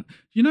hear about that.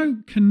 You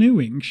know,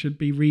 canoeing should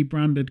be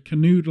rebranded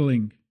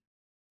canoodling.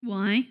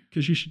 Why?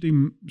 Because you should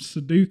do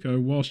Sudoku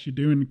whilst you're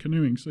doing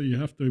canoeing. So you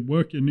have to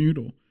work your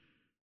noodle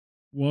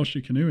whilst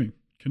you're canoeing.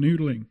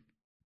 Canoodling.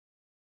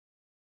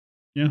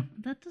 Yeah.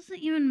 That doesn't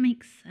even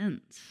make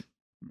sense.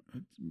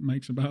 It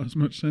makes about as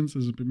much sense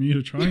as a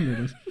Bermuda Triangle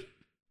does.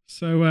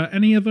 So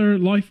any other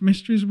life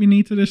mysteries we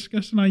need to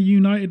discuss in our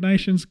United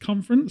Nations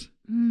conference?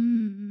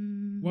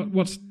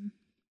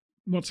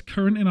 What's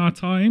current in our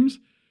times?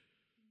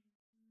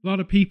 A lot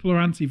of people are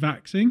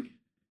anti-vaxxing.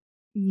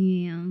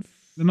 Yes.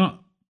 They're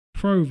not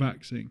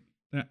pro-vaccine,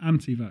 they're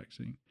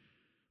anti-vaccine.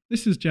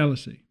 This is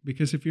jealousy,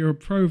 because if you're a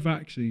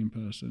pro-vaccine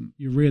person,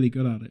 you're really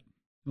good at it.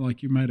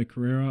 Like you made a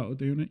career out of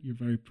doing it, you're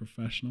very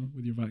professional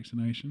with your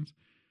vaccinations.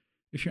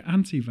 If you're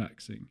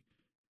anti-vaccine,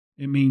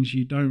 it means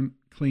you don't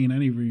clean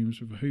any rooms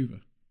with a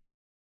Hoover.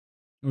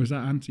 Or is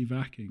that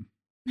anti-vacuum?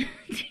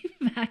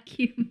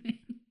 Anti-vacuuming.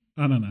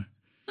 I don't know.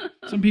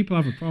 Some people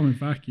have a problem with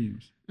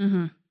vacuums.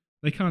 Uh-huh.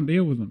 They can't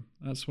deal with them.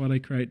 That's why they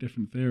create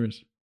different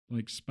theories.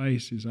 Like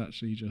space is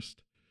actually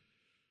just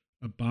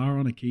a bar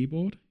on a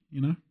keyboard,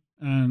 you know?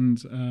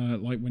 And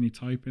like when you're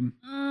typing,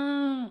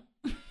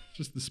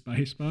 just the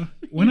space bar.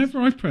 Whenever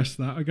I press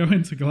that, I go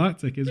into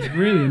Galactic. It's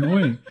really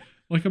annoying.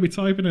 Like I'll be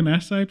typing an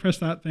essay, press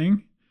that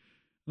thing,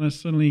 and I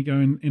suddenly go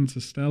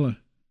into Stellar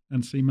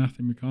and see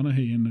Matthew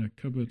McConaughey in the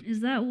cupboard. Is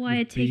that why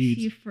it takes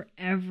you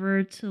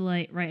forever to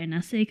like write an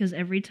essay? Because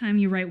every time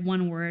you write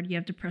one word, you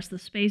have to press the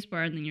space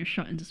bar and then you're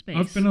shot into space.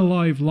 I've been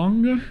alive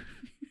longer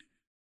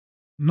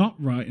not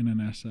writing an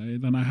essay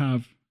than I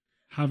have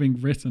having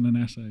written an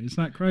essay. Isn't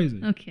that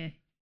crazy? Okay.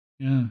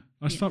 Yeah.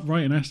 I stopped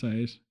writing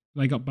essays.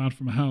 They got bad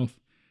for my health.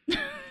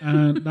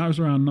 And that was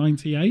around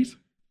 98.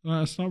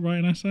 I stopped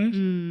writing essays.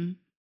 Mm.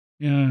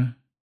 Yeah.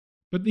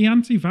 But the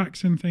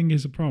anti-vaccine thing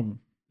is a problem,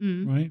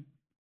 Mm. right?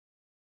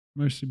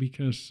 Mostly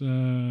because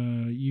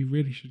you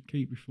really should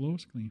keep your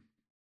floors clean.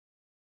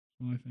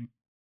 That's what I think.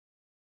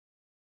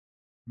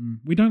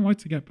 We don't like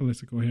to get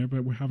political here,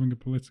 but we're having a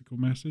political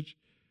message.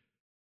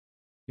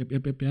 Yep.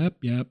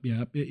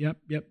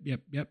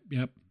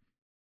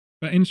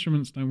 But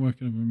instruments don't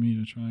work in a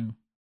Bermuda Triangle.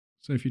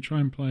 So if you try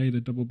and play the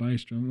double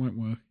bass drum, it won't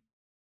work.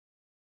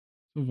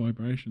 It's all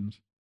vibrations.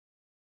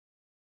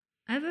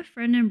 I have a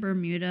friend in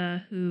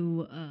Bermuda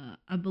who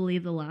I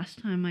believe the last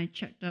time I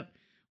checked up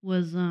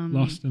was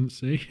Lost in the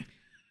sea.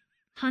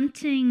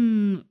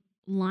 hunting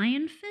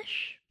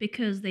lionfish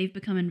because they've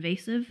become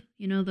invasive.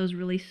 You know, those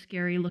really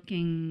scary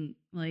looking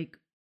like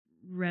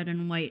red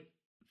and white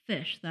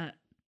fish that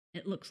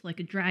it looks like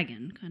a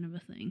dragon kind of a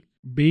thing.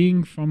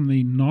 Being from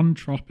the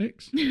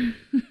non-tropics,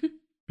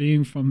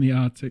 being from the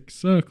Arctic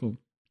Circle,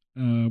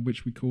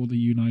 which we call the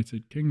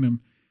United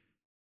Kingdom,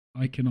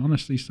 I can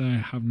honestly say I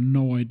have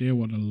no idea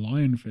what a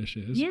lionfish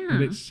is. Yeah.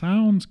 But it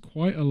sounds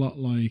quite a lot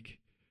like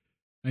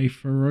a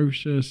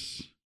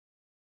ferocious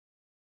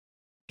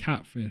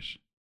catfish.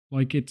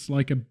 Like it's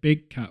like a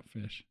big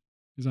catfish.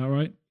 Is that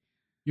right?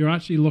 You're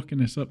actually looking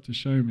this up to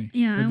show me.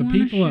 Yeah, but I the wanna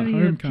people at show you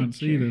home a can't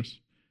see picture. this.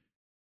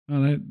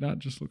 Oh, that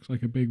just looks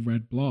like a big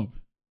red blob.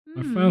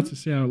 I fail to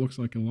see how it looks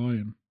like a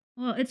lion.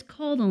 Well, it's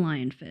called a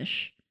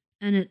lionfish,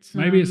 and it's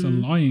Maybe it's a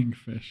lying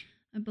fish.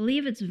 I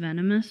believe it's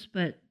venomous,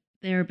 but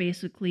they're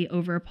basically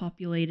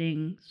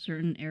overpopulating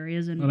certain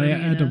areas in Are they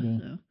Bermuda. edible?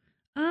 So.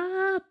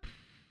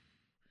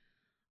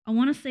 I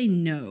want to say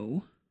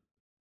no.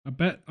 I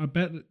bet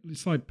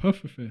it's like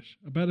pufferfish.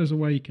 I bet there's a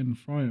way you can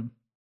fry them.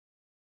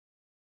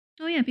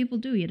 Oh yeah, people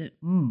do eat it.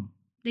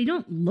 They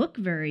don't look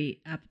very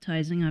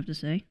appetizing, I have to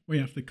say. Well,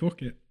 you have to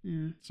cook it.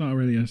 Yeah. It's not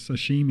really a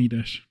sashimi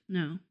dish,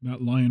 No. that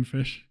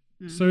lionfish.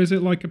 No. So is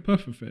it like a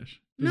pufferfish?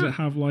 Does No. it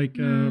have like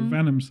No.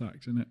 venom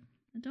sacs in it?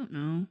 I don't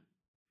know.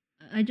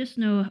 I just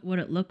know what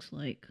it looks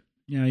like.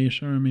 Yeah, you're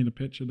showing me the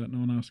picture that no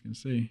one else can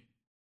see.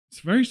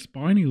 It's a very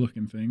spiny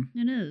looking thing.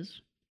 It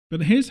is.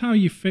 But here's how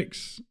you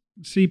fix...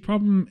 See,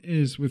 problem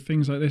is with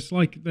things like this,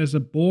 like there's a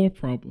boar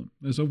problem.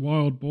 There's a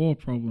wild boar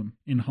problem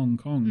in Hong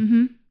Kong.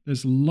 Mm-hmm.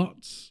 There's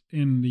lots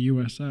in the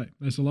USA.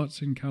 There's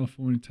lots in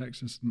California,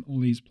 Texas, and all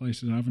these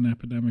places have an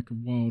epidemic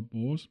of wild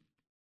boars.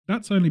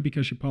 That's only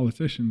because your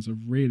politicians are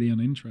really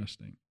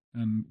uninteresting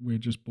and we're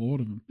just bored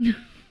of them.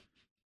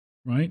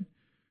 Right?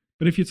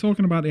 But if you're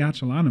talking about the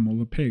actual animal,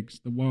 the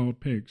pigs, the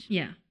wild pigs.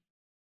 Yeah.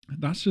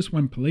 That's just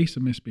when police are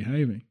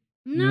misbehaving.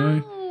 No.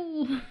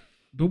 You know?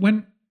 But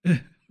when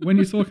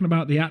you're talking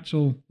about the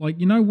actual, like,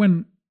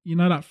 when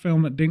that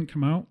film that didn't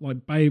come out,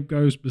 like Babe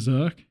Goes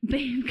Berserk?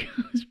 Babe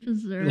Goes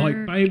Berserk.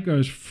 Like, Babe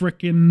goes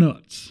freaking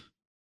nuts.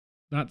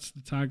 That's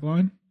the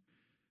tagline.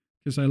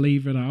 Because they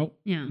leave it out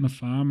on the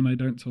farm and they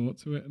don't talk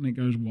to it and it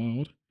goes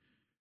wild.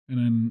 And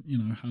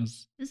then,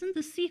 has... Isn't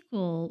the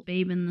sequel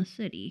Babe in the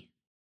City?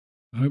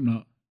 I hope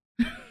not.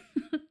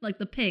 Like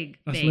the pig.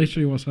 That's Babe.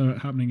 literally what's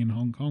happening in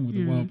Hong Kong with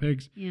the wild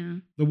pigs. Yeah.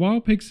 The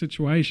wild pig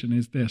situation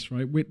is this,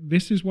 right?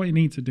 This is what you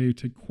need to do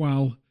to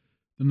quell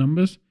the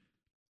numbers.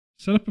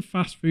 Set up a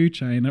fast food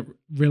chain that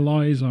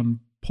relies on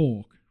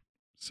pork.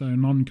 So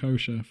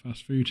non-kosher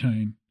fast food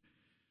chain.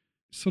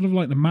 Sort of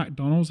like the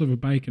McDonald's of a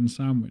bacon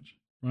sandwich,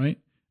 right?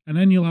 And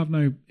then you'll have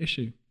no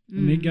issue.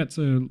 And you get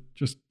to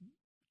just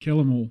kill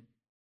them all,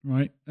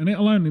 right? And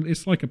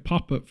it's like a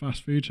pop-up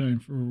fast food chain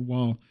for a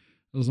while,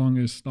 as long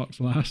as stocks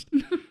last.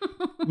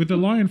 With the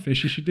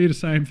lionfish, you should do the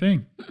same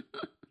thing.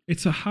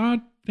 It's a hard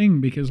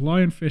thing because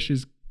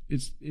lionfish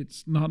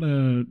it's not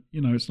a,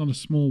 it's not a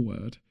small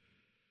word.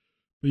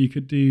 But you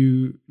could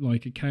do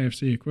like a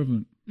KFC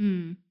equivalent.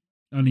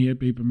 Only it'd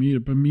be Bermuda.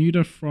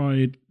 Bermuda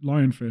fried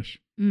lionfish.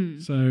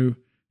 So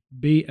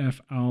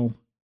BFLF.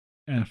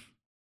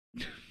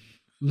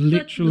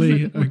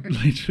 Literally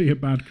a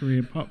bad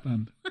Korean pop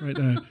band right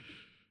there.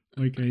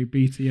 Like a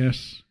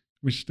BTS,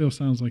 which still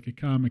sounds like a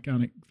car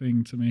mechanic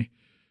thing to me.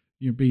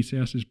 Your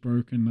BTS is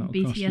broken.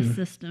 BTS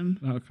system.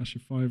 That'll cost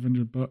you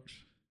 $500.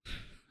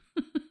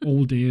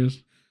 All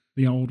deers,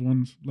 the old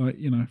ones, like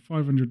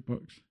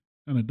 $500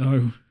 and a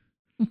dough.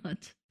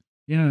 What?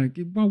 Yeah,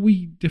 well,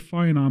 we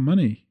define our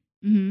money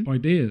by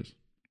deers,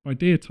 by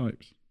deer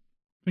types.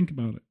 Think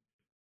about it.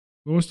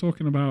 We're always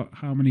talking about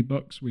how many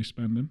bucks we're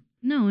spending.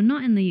 No,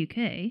 not in the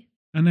UK.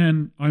 And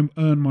then I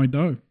earn my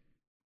dough.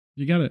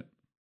 You get it?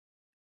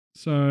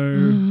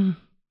 So,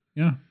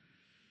 yeah.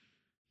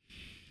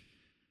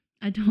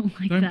 I don't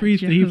like that. Don't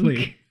breathe joke.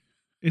 deeply.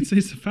 It's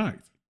a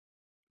fact.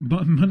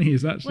 But money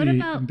is actually what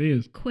about in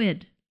deers.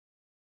 Quid?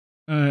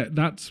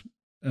 That's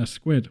a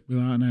squid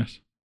without an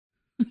S.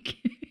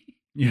 Okay.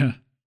 Yeah.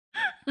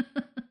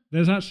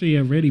 There's actually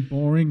a really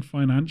boring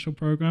financial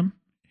program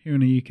here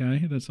in the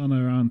UK that's on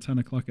around 10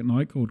 o'clock at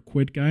night called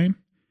Quid Game.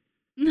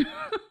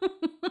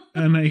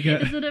 And they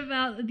get... Is it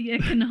about the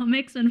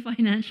economics and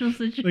financial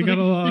situation? They got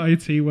a lot of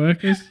IT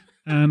workers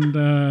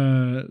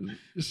and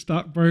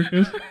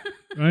stockbrokers,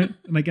 right?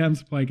 And they get them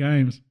to play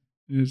games.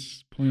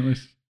 It's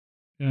pointless.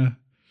 Yeah.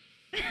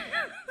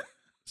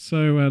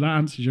 So that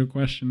answers your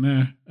question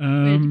there.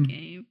 Quid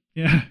Game.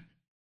 Yeah.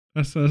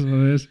 That's what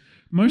it is.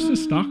 Most of the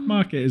stock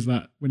market is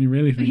that when you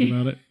really think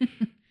about it.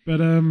 But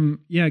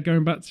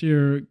going back to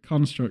your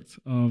construct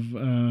of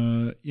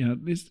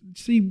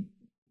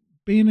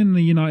being in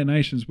the United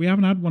Nations, we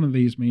haven't had one of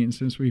these meetings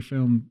since we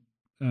filmed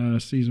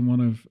season 1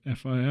 of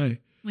FIA.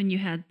 When you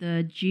had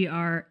the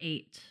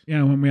GR8.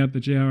 Yeah, when we had the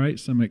GR8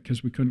 summit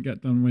because we couldn't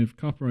get done with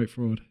copyright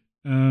fraud.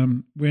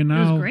 It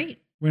was great.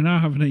 We're now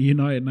having a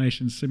United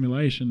Nations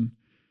simulation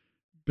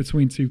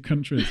between two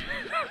countries.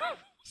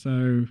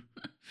 So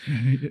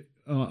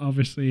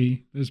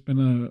obviously there's been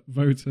a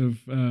vote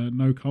of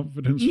no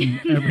confidence from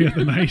every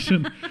other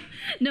nation.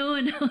 No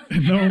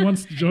one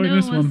wants to join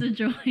this one. No one wants to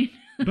join.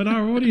 But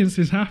our audience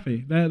is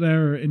happy.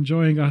 They're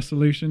enjoying our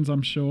solutions,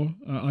 I'm sure,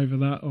 either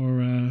that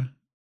or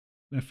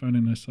they're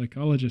phoning a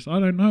psychologist. I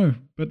don't know,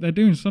 but they're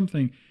doing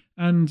something.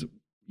 And,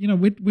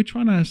 we're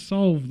trying to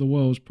solve the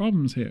world's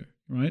problems here,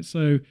 right?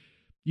 So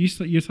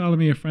you're telling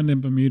me a friend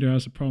in Bermuda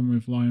has a problem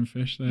with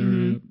lionfish.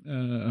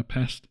 They're a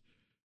pest.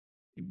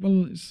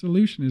 Well, the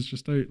solution is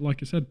just, like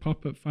I said,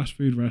 pop up fast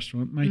food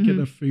restaurant, make it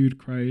a food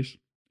craze.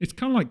 It's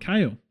kind of like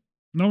kale.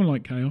 No one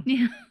likes kale.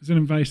 Yeah. It's an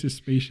invasive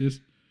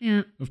species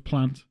of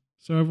plant.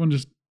 So everyone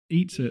just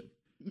eats it.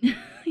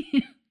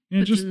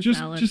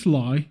 Just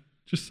lie.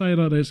 Just say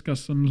that it's got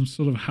some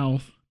sort of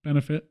health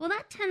benefit. Well,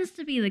 that tends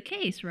to be the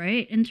case,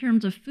 right? In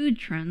terms of food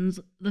trends,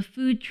 the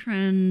food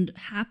trend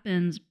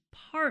happens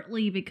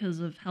partly because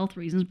of health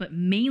reasons, but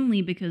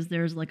mainly because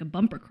there's like a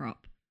bumper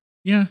crop.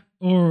 Yeah,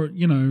 or,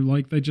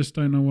 like they just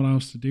don't know what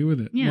else to do with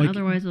it. Yeah, like,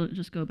 otherwise it'll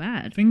just go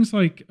bad. Things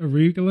like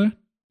arugula,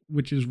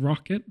 which is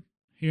rocket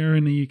here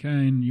in the UK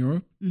and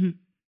Europe.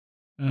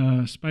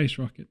 Space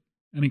rocket,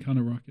 any kind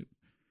of rocket.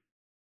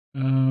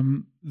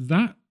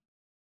 That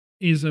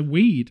is a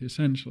weed,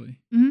 essentially.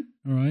 All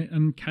right,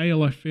 and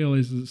kale, I feel,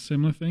 is a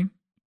similar thing.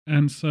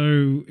 And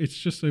so it's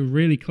just a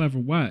really clever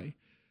way.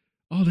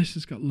 Oh, this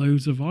has got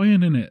loads of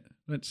iron in it.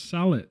 Let's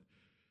sell it.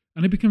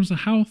 And it becomes a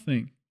health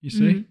thing, you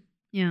see?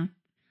 Yeah.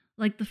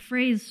 Like the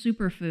phrase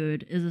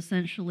superfood is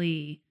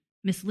essentially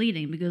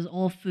misleading because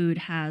all food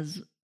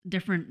has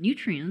different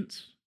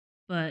nutrients,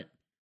 but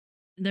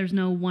there's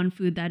no one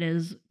food that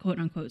is quote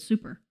unquote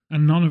super.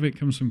 And none of it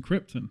comes from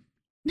Krypton.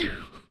 What?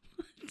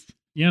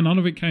 Yeah, none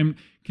of it came,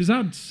 because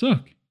that'd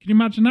suck. Can you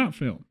imagine that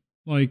film?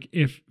 like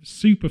if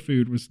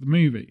Superfood was the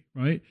movie,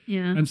 right?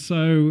 Yeah. And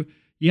so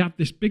you have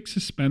this big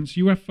suspense.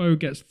 UFO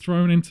gets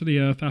thrown into the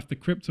earth after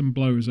Krypton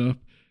blows up,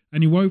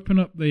 and you open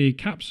up the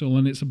capsule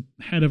and it's a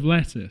head of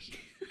lettuce.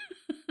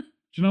 Do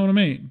you know what I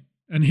mean?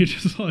 And you're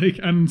just like,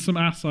 and some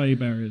acai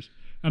berries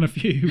and a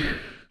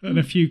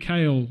few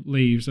kale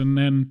leaves, and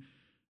then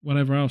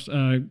whatever else,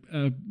 a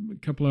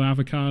couple of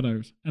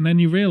avocados. And then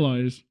you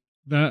realize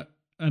that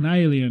an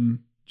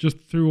alien just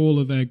threw all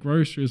of their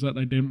groceries that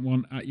they didn't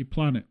want at your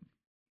planet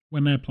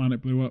when their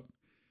planet blew up.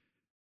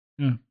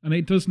 Yeah. And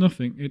it does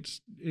nothing.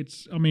 It's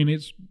it's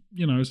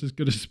as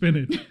good as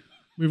spinach.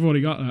 We've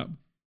already got that.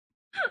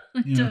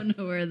 I don't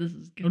know where this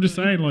is going. I'm just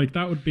saying, like,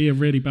 that would be a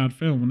really bad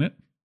film, wouldn't it?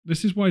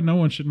 This is why no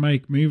one should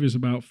make movies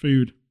about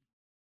food.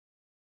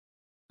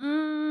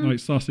 Like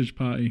Sausage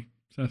Party.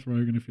 Seth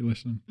Rogen, if you're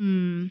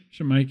listening.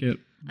 Should make it.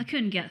 I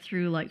couldn't get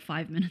through like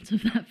 5 minutes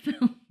of that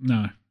film.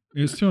 No.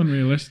 It's too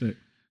unrealistic.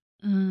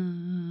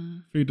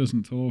 Food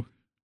doesn't talk.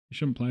 You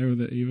shouldn't play with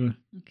it either.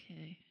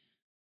 Okay.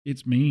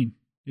 It's mean.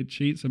 It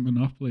cheats at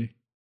Monopoly.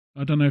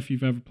 I don't know if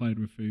you've ever played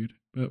with food,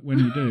 but when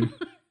you do,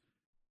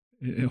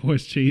 it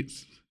always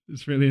cheats.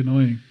 It's really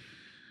annoying.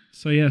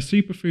 So yeah,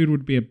 Superfood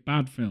would be a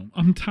bad film.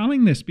 I'm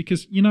telling this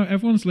because,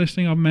 everyone's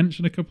listening. I've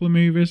mentioned a couple of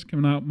movies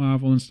coming out,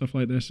 Marvel and stuff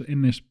like this,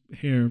 in this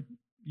here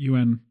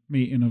UN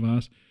meeting of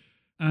ours.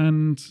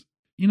 And,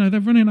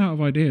 they're running out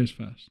of ideas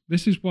fast.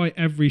 This is why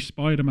every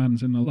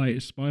Spider-Man's in the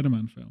latest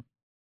Spider-Man film.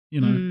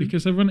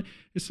 Because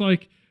it's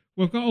like,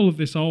 we've got all of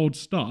this old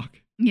stock.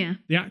 Yeah.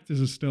 The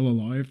actors are still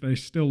alive. They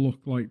still look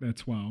like they're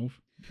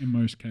 12 in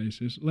most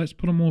cases. Let's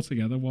put them all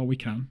together while we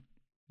can,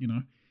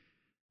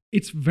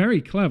 It's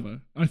very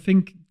clever, I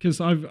think, because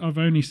I've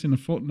only seen the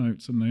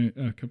footnotes and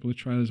a couple of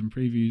trailers and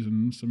previews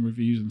and some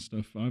reviews and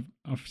stuff.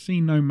 I've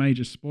seen no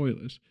major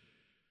spoilers,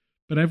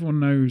 but everyone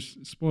knows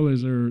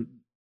spoilers are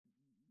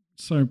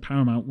so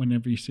paramount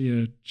whenever you see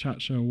a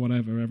chat show or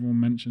whatever. Everyone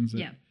mentions it.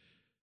 Yeah.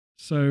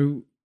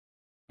 So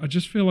I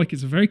just feel like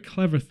it's a very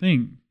clever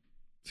thing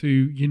to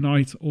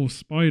unite all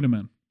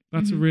Spider-Man.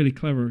 That's a really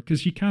clever,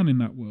 because you can in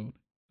that world.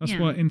 That's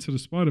what Into the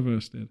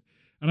Spider-Verse did.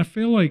 And I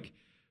feel like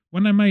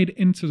when they made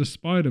Into the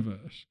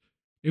Spider-Verse,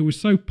 it was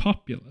so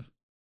popular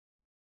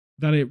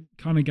that it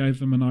kind of gave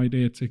them an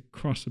idea to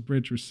cross a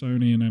bridge with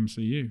Sony and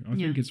MCU. I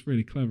think it's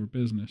really clever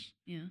business.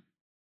 Yeah.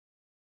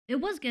 It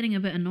was getting a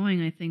bit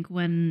annoying, I think,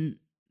 when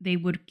they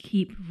would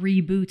keep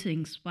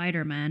rebooting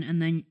Spider-Man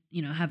and then,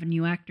 have a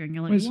new actor and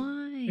you're like, why?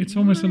 It's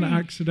almost an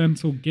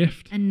accidental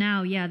gift. And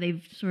now,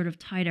 they've sort of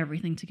tied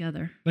everything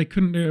together. They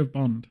couldn't do it with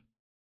Bond.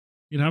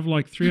 You'd have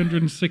like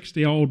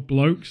 360 old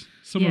blokes,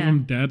 some of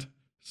them dead.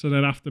 So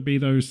they'd have to be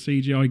those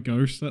CGI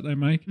ghosts that they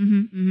make.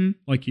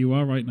 Like you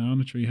are right now in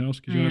the treehouse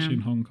because you're actually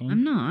in Hong Kong.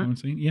 I'm not.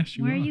 Quarantine. Yes,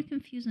 you are. Why are you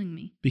confusing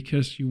me?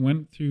 Because you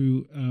went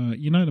through,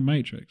 The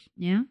Matrix.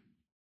 Yeah.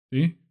 Do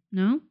you?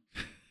 No.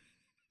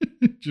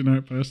 Do you know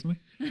it personally?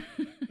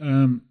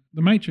 The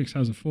Matrix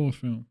has a 4th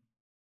film.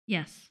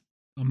 Yes.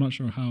 I'm not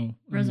sure how.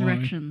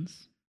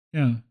 Resurrections.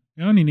 Yeah.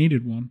 It only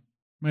needed one.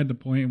 Made the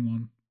point in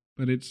one.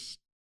 But it's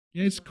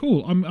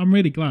cool. I'm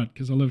really glad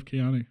because I love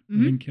Keanu.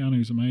 I think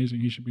Keanu's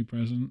amazing. He should be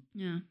president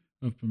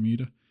of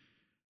Bermuda.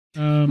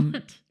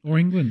 What? Or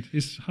England.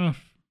 He's half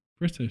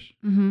British.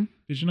 Did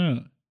you know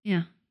that?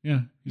 Yeah.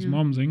 Yeah. His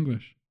mom's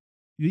English.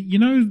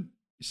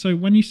 So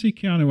when you see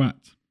Keanu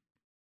act,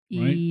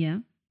 right? Yeah.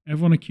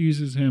 Everyone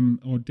accuses him,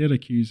 or did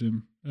accuse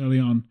him early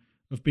on,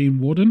 of being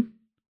wooden.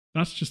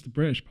 That's just the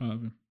British part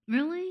of him.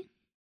 Really?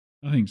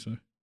 I think so.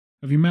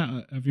 Have you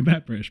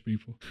met British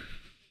people?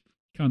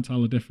 Can't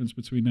tell the difference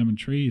between them and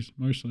trees,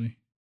 mostly.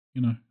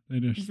 They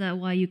just... Is that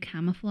why you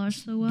camouflage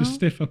so well? The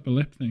stiff upper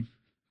lip thing.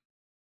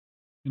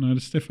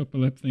 The stiff upper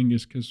lip thing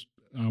is because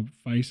our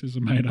faces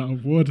are made out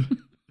of wood.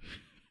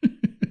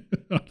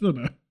 I don't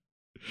know.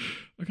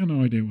 I got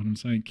no idea what I'm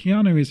saying.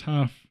 Keanu is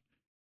half...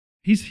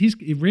 He's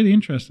really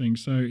interesting.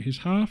 So he's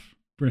half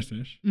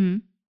British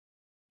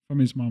from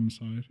his mom's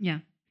side. Yeah.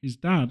 His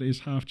dad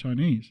is half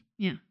Chinese.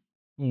 Yeah.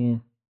 Or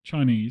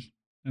Chinese,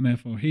 and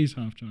therefore he's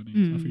half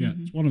Chinese. I forget.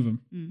 It's one of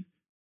them.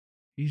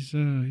 He's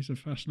a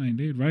fascinating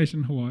dude. Raised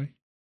in Hawaii.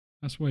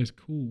 That's why he's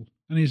cool.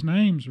 And his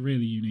name's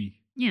really unique.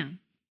 Yeah.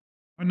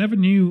 I never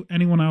knew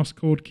anyone else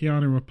called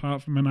Keanu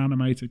apart from an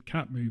animated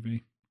cat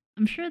movie.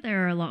 I'm sure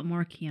there are a lot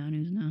more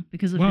Keanus now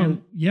because of him. Well,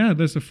 yeah,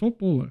 there's a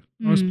footballer.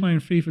 I was playing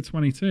FIFA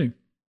 22,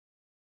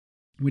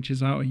 which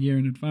is out a year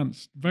in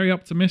advance. Very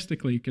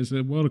optimistically because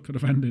the world could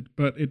have ended,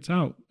 but it's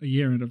out a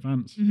year in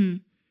advance.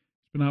 It's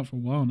been out for a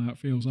while now. It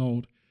feels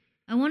old.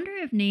 I wonder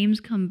if names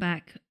come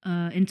back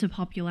into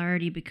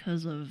popularity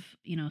because of,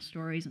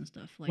 stories and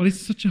stuff. Like, well, it's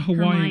such a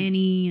Hawaiian...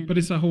 Hermione but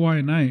it's a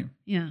Hawaiian name.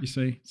 Yeah. You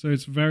see? So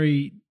it's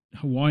very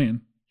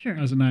Hawaiian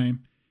as a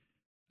name.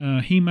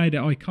 He made it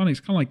iconic. It's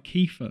kind of like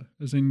Kiefer,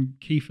 as in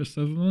Kiefer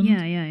Sutherland.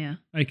 Yeah.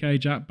 A.k.a.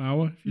 Jack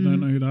Bauer. If you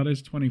don't know who that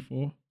is,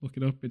 24. Look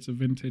it up. It's a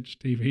vintage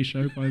TV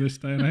show by this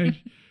day and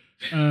age.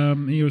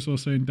 He was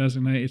also in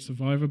Designated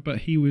Survivor, but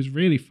he was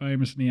really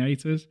famous in the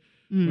 80s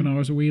when I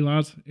was a wee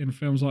lad in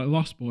films like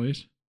Lost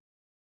Boys.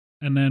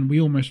 And then We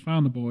Almost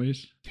Found the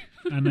Boys.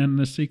 And then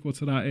the sequel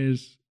to that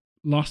is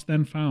Lost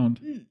Then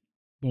Found,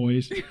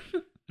 Boys.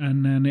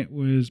 And then it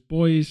was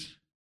Boys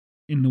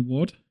in the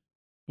Wood,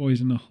 Boys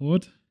in the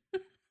Hood,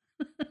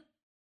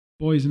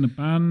 Boys in the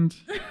Band,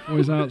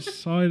 Boys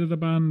Outside of the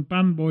Band,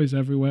 Band Boys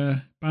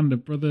Everywhere, Band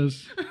of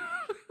Brothers,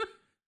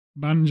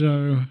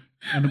 Banjo,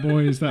 and the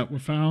Boys That Were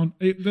Found.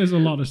 There's a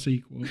lot of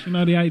sequels. You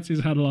know, the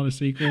 80s had a lot of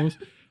sequels.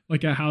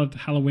 Like it had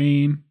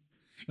Halloween,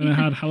 then it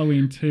had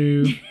Halloween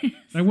 2.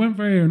 They weren't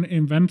very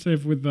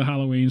inventive with the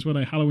Halloweens, were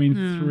they?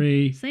 Halloween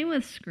 3. Same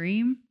with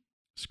Scream.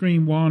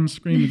 Scream 1,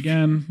 Scream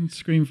again,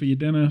 Scream for your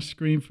dinner,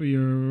 Scream for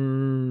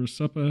your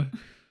supper,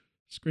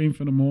 Scream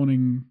for the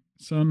morning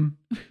sun,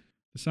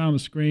 The Sound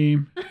of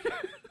Scream,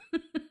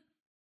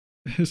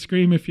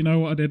 Scream If You Know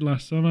What I Did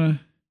Last Summer,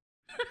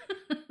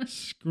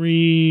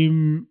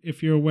 Scream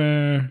If You're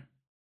Aware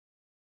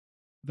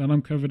That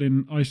I'm Covered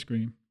in Ice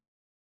Cream,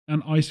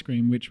 and Ice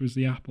Cream, which was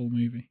the Apple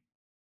movie.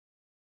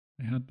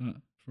 They had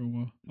that for a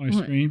while. Ice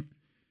Cream.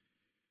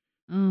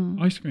 Oh.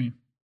 Ice Cream.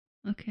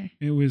 Okay.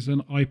 It was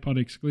an iPod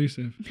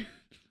exclusive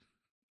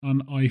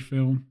on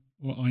iFilm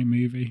or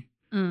iMovie.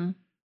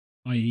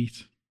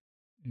 iEat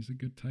is a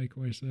good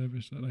takeaway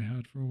service that they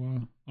had for a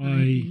while.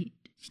 I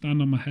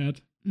stand on my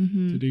head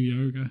to do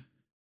yoga.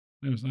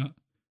 There was that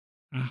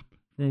app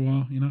for a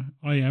while, you know.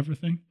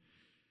 Everything.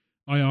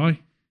 I.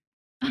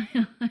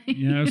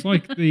 Yeah, it's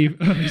like the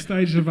early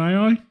stages of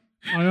AI.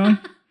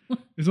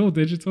 It's all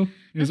digital.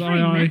 It was That's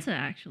very meta,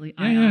 actually.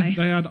 Yeah,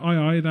 they had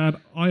they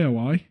had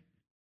IOI.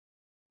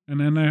 And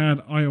then they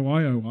had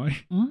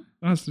IOI. What?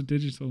 That's the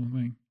digital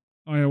thing.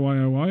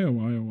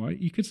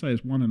 IOI. You could say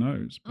it's one of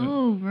those.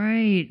 Oh,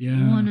 right.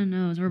 Yeah. One of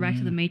those. We're back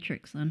to the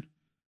Matrix then.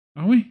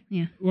 Are we?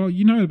 Yeah. Well,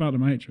 you know about the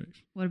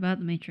Matrix. What about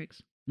the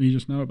Matrix? You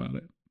just know about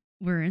it.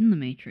 We're in the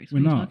Matrix. We're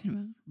what are you not. talking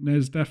about?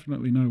 There's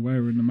definitely no way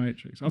we're in the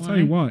Matrix. I'll tell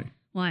you why.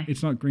 Why?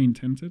 It's not green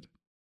tinted.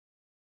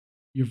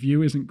 Your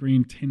view isn't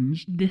green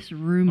tinged. This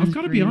room I've is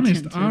got to be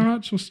honest. tinted. Our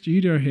actual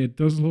studio here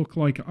does look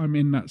like I'm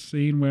in that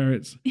scene where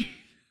it's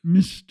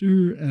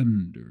Mr.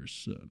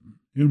 Anderson.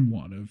 In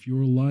one of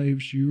your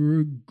lives,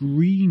 you're a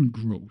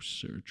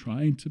greengrocer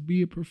trying to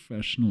be a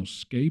professional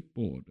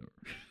skateboarder.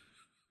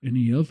 In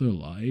the other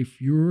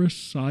life, you're a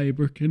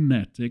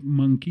cyberkinetic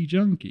monkey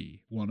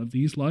junkie. One of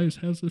these lives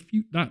has a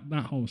few... That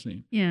whole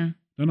scene. Yeah.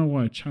 Don't know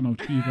why I channeled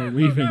Hugo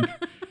Weaving.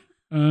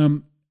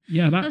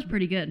 Yeah, that was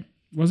pretty good.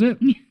 Was it?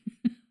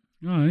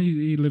 Oh,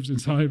 he lives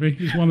inside me.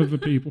 He's one of the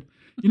people.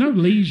 You know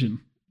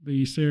Legion,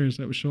 the series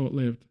that was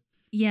short-lived?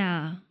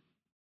 Yeah.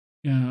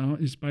 Yeah,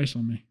 it's based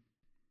on me.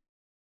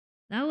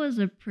 That was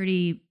a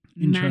pretty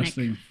manic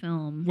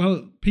film.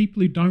 Well,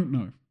 people who don't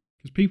know,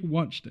 because people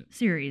watched it.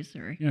 Series,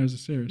 sorry. Yeah, it was a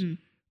series.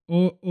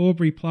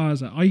 Aubrey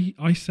Plaza.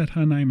 I said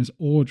her name as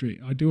Audrey.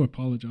 I do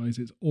apologize.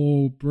 It's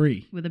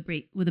Aubrey. With a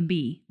B. With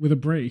a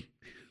brie.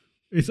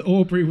 It's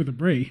Aubrey with a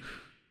brie.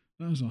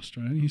 That was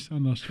Australian. You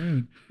sound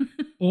Australian.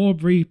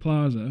 Aubrey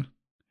Plaza,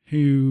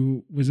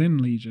 who was in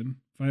Legion,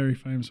 very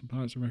famous in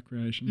Parks and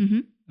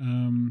Recreation.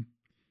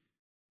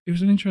 It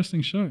was an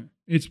interesting show.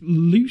 It's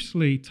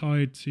loosely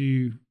tied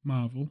to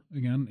Marvel.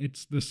 Again,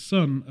 it's the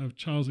son of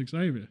Charles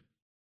Xavier,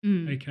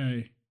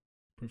 aka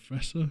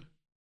Professor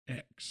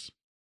X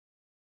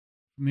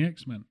from the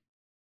X-Men,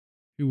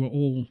 who were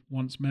all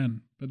once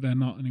men, but they're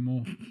not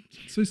anymore.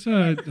 So it's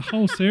a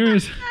whole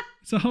series.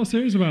 It's a whole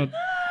series about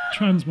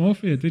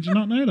transmorphia. Did you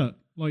not know that?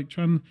 Like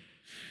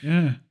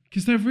yeah,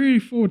 because they're really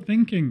forward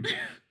thinking.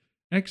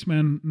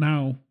 X-Men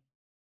now,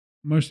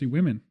 mostly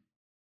women.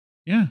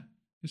 Yeah,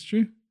 it's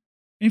true.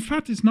 In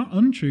fact, it's not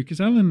untrue because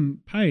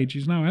Ellen Page,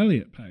 who's now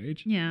Elliot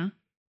Page,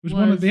 was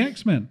one of the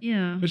X-Men.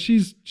 Yeah, but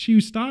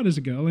she started as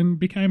a girl and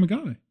became a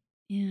guy.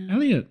 Yeah,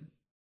 Elliot.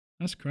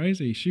 That's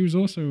crazy. She was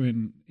also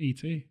in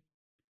E.T.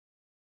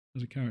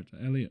 as a character,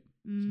 Elliot.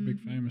 It's a big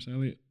famous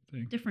Elliot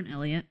thing. Different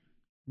Elliot.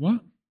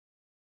 What?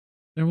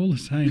 They're all the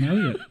same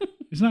Elliot.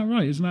 Isn't that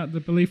right? Isn't that the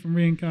belief in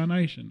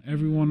reincarnation?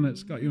 Everyone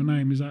that's got your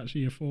name is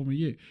actually a former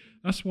you.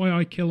 That's why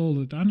I kill all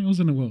the Daniels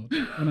in the world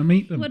when I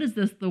meet them. What is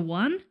this, the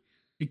one?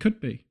 It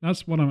could be.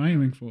 That's what I'm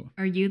aiming for.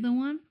 Are you the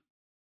one?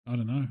 I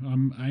don't know.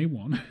 I'm a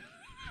one.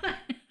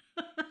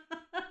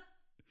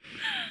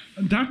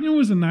 Daniel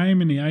was a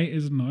name in the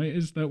 80s and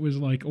 90s that was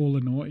like all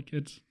the naughty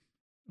kids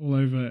all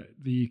over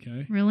the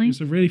UK. Really?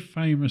 It's a really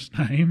famous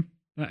name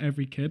that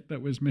every kid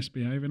that was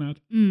misbehaving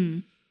had.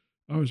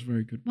 I was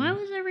very good. Why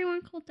was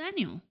everyone called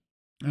Daniel?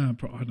 I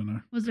don't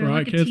know. Was there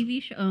like a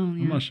TV show? Oh,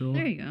 yeah. I'm not sure.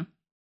 There you go.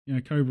 Yeah,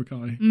 Cobra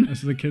Kai,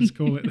 as the kids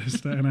call it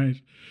this day and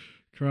age.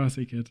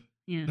 Karate Kid.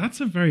 Yeah.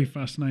 That's a very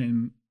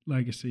fascinating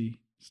legacy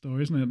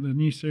story, isn't it? The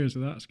new series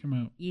of that's come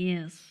out.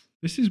 Yes.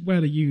 This is where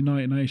the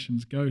United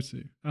Nations go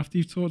to. After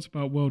you've talked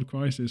about world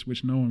crisis,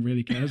 which no one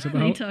really cares about.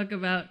 They talk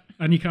about...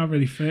 And you can't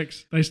really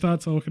fix. They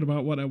start talking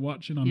about what they're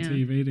watching on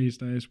TV these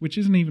days, which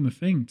isn't even a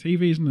thing.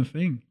 TV isn't a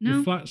thing. No.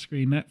 The flat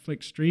screen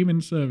Netflix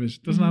streaming service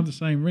doesn't have the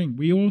same ring.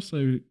 We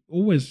also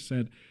always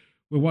said,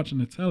 we're watching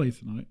the telly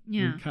tonight.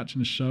 Yeah. We're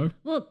catching a show.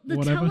 Well, the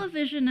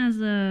television as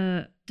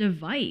a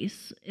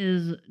device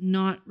is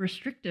not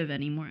restrictive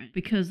anymore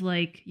because,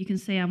 like, you can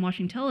say I'm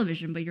watching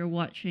television, but you're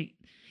watching...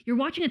 You're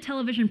watching a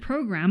television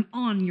program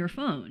on your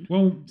phone.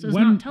 Well, so it's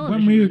not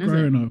television, when we were then,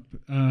 growing up,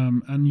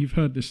 and you've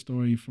heard this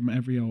story from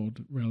every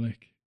old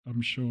relic,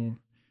 I'm sure,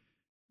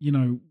 you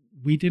know,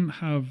 we didn't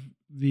have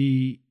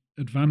the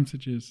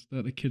advantages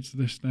that the kids of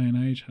this day and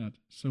age had.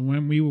 So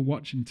when we were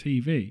watching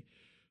TV,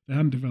 they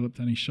hadn't developed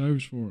any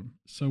shows for them.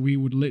 So we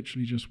would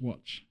literally just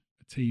watch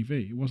a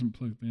TV. It wasn't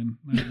plugged in,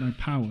 no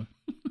power.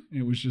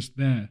 It was just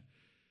there.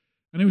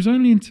 And it was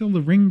only until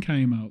The Ring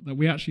came out that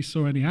we actually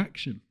saw any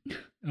action.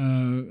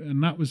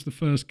 And that was the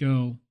first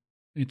girl,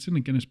 it's in the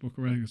Guinness Book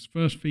of Records,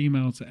 first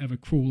female to ever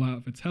crawl out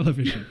of a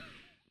television,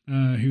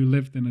 who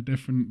lived in a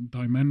different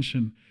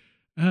dimension.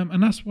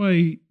 And that's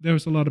why there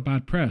was a lot of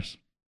bad press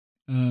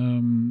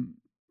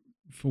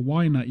for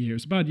wine that year. It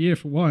was a bad year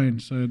for wine,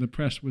 so the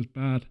press was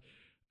bad.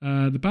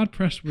 The bad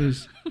press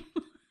was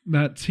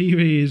that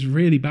TV is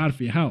really bad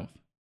for your health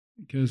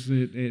because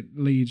it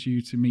leads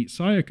you to meet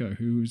Sayako,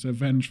 who's a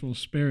vengeful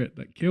spirit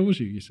that kills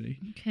you, you see.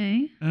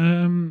 Okay.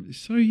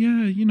 So,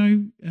 yeah, you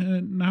know,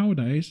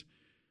 nowadays,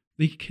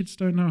 the kids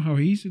don't know how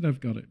easy they've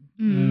got it.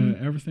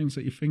 Everything's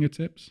at your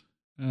fingertips.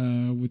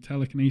 With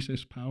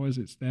telekinesis powers,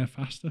 it's there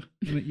faster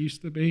than it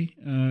used to be.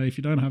 If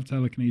you don't have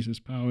telekinesis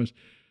powers,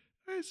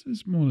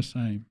 it's more the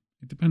same.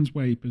 It depends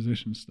where you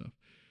position stuff.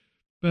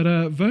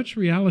 But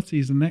virtual reality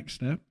is the next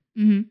step,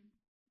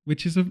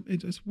 which is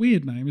it's a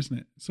weird name, isn't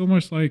it? It's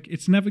almost like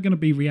it's never going to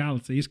be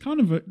reality. It's kind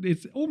of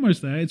it's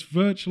almost there. It's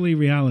virtually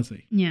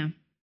reality. Yeah.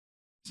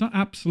 It's not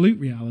absolute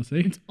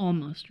reality. It's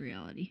almost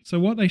reality. So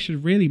what they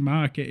should really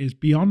market is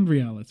beyond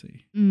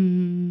reality,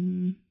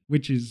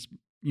 which is,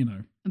 you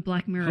know, a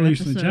Black Mirror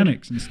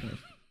hallucinogenics and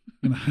stuff.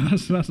 You know,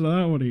 that's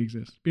not what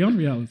exists. Beyond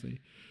reality.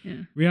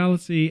 Yeah.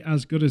 Reality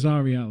as good as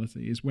our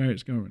reality is where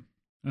it's going.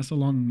 That's a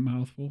long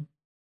mouthful.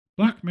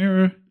 Black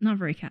Mirror. Not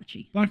very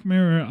catchy. Black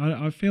Mirror,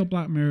 I feel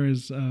Black Mirror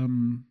is,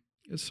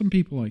 some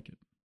people like it.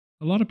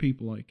 A lot of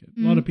people like it.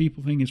 A lot of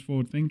people think it's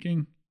forward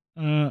thinking.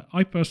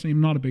 I personally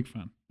am not a big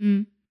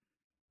fan.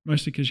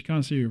 Mostly because you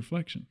can't see your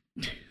reflection.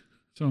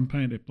 So I'm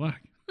painted it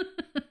black.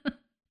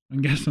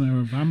 I'm guessing they're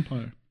a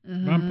vampire.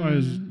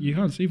 Vampires, you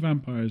can't see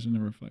vampires in a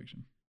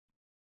reflection.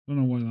 I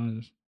don't know why that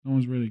is. No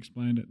one's really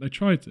explained it. They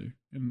tried to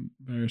in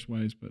various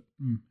ways, but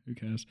who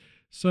cares?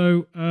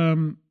 So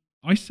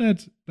I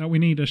said that we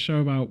need a show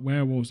about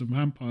werewolves and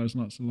vampires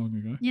not so long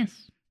ago.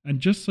 Yes. And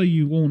just so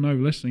you all know,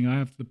 listening, I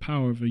have the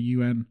power of a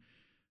UN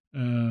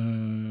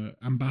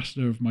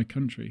ambassador of my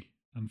country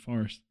and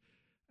forest.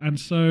 And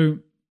so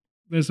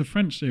there's a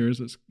French series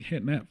that's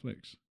hit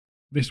Netflix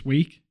this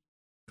week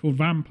called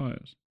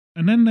Vampires.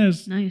 And then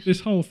there's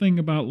this whole thing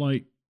about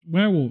like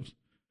werewolves,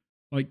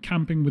 like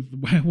camping with the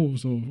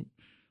werewolves or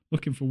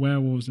looking for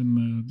werewolves in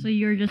the... So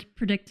you're just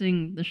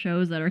predicting the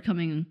shows that are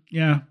coming on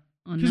Netflix.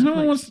 Because no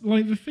one wants...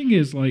 Like, the thing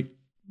is, like,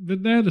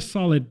 they're the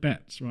solid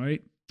bets,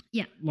 right?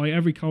 Yeah. Like,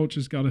 every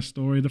culture's got a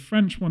story. The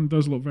French one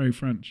does look very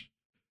French.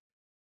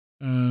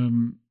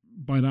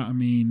 By that, I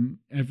mean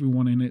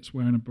everyone in it's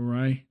wearing a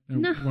beret.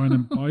 They're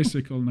riding a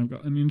bicycle and they've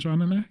got onions around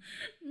their neck.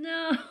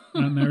 No.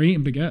 And they're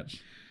eating baguettes.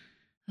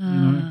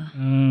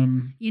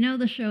 You know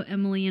the show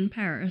Emily in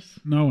Paris?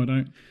 No, I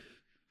don't.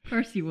 Of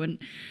course you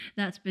wouldn't.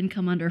 That's been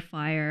come under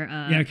fire.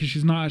 Yeah, because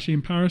she's not actually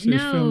in Paris. It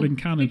was filmed in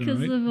Canada, because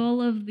right? of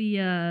all of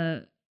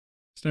the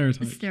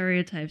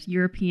stereotypes,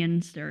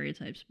 European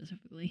stereotypes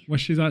specifically. Well,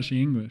 she's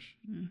actually English.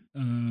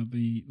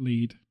 The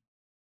lead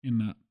in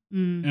that,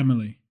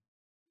 Emily.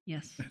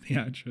 Yes. The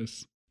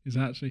actress is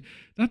actually...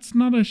 That's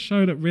not a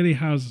show that really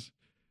has...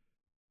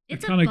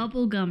 It's a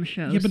bubblegum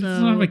show. Yeah, but it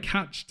doesn't have a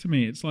catch to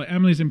me. It's like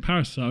Emily's in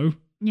Paris, so...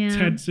 Yeah.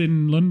 Ted's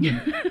in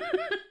London.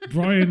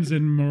 Brian's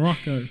in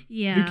Morocco.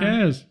 Yeah. Who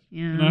cares?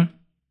 Yeah. You know?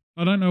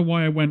 I don't know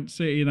why I went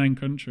city then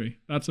country.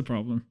 That's a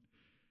problem.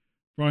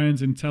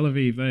 Brian's in Tel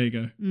Aviv. There you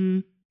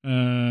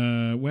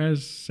go.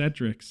 Where's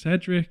Cedric?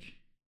 Cedric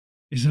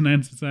is an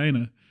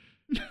entertainer.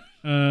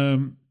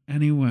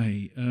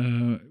 Anyway,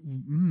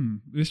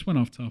 this went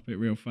off topic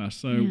real fast.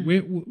 So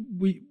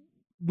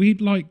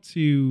we'd like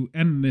to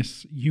end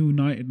this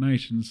United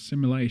Nations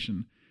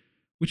simulation,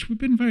 which we've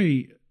been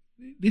very...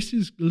 This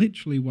is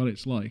literally what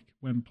it's like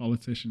when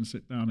politicians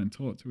sit down and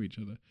talk to each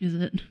other. Is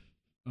it?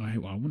 I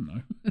wouldn't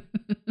know.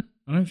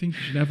 I don't think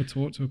you should ever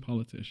talk to a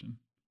politician.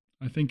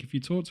 I think if you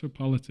talk to a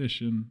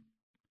politician,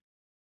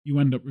 you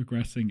end up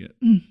regretting it.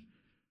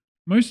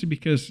 Mostly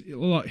because,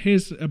 look,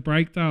 here's a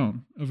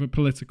breakdown of a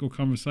political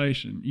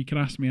conversation. You can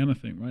ask me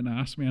anything right now.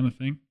 Ask me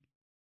anything.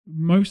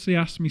 Mostly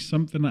ask me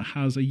something that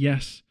has a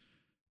yes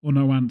or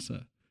no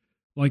answer.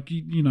 Like,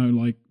 you know,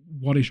 like,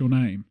 what is your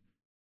name?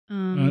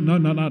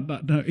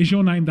 No. Is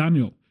your name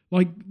Daniel?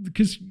 Like,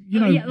 because, you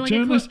know, like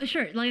journalists...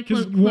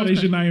 Because what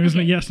is your name? Isn't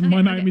it yes? And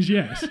my name is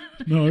yes.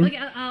 No.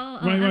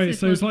 I'll right.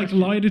 So it's like a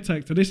lie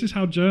detector. This is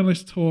how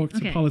journalists talk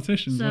to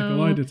politicians, like a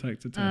lie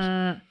detector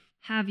test.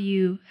 Have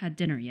you had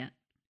dinner yet?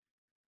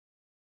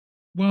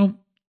 Well,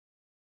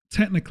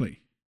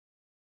 technically,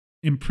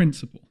 in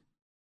principle,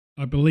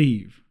 I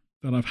believe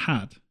that I've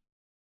had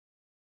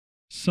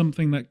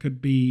something that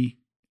could be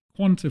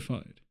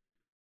quantified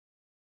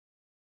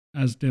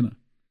as dinner.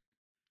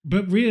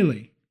 But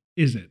really,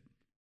 is it?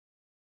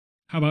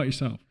 How about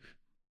yourself?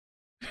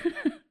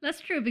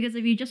 That's true, because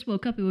if you just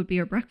woke up, it would be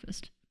your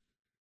breakfast.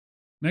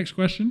 Next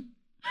question.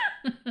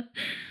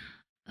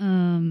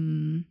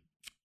 Do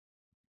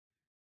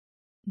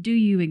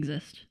you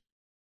exist?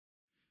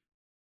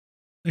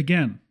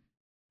 Again,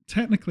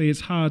 technically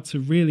it's hard to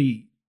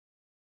really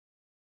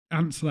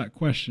answer that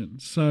question.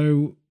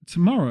 So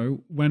tomorrow,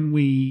 when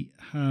we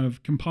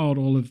have compiled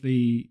all of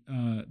the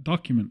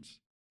documents,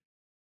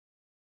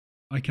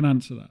 I can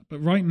answer that. But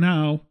right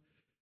now,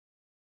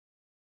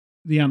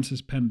 the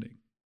answer's pending.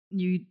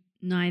 You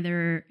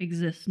neither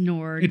exist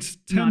nor it's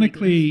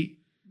technically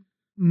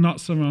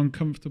not something I'm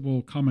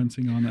comfortable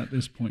commenting on at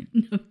this point.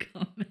 No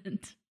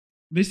comment.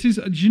 Do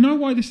you know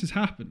why this has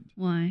happened?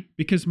 Why?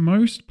 Because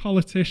most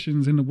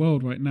politicians in the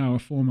world right now are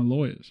former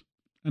lawyers.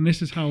 And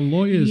this is how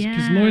lawyers,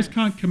 because lawyers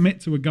can't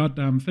commit to a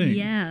goddamn thing.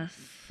 Yes.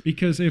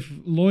 Because if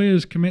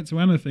lawyers commit to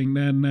anything,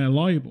 then they're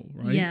liable,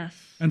 right? Yes.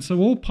 And so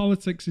all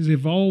politics is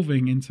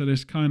evolving into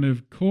this kind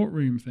of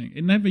courtroom thing.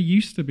 It never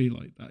used to be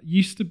like that. It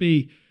used to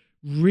be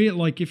real,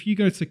 like if you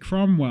go to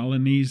Cromwell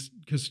and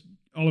because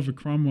Oliver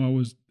Cromwell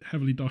was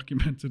heavily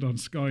documented on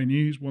Sky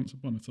News once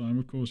upon a time.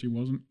 Of course he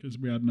wasn't, because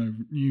we had no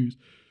news.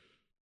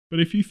 But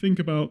if you think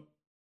about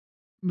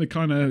the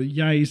kind of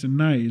yays and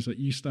nays that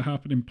used to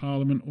happen in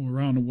Parliament or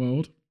around the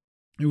world,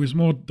 it was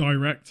more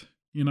direct,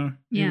 you know?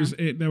 Yeah.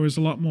 There was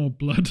a lot more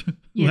blood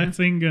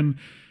letting and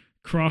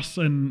cross,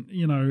 and,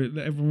 you know,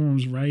 everyone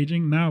was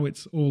raging. Now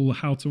it's all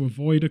how to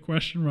avoid a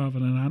question rather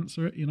than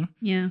answer it, you know?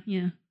 Yeah,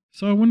 yeah.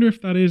 So I wonder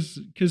if that is,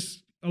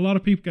 because a lot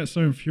of people get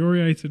so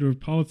infuriated with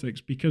politics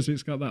because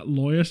it's got that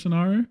lawyer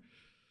scenario.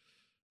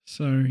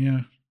 So,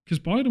 yeah. Because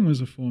Biden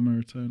was a former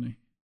attorney.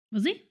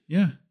 Was he?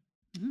 Yeah.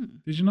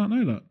 Did you not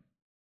know that?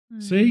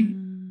 See,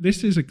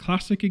 this is a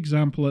classic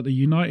example at the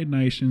United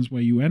Nations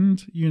where you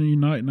end your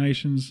United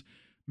Nations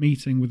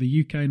meeting with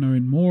the UK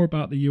knowing more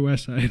about the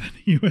USA than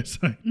the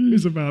USA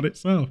is about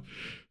itself.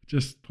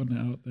 Just putting it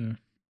out there.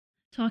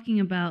 Talking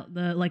about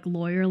the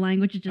lawyer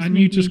language, and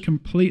you just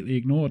completely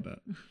ignored that,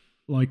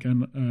 like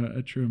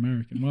a true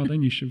American. Well,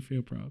 then you should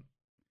feel proud.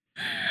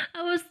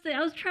 I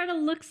was trying to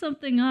look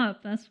something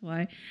up. That's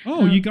why.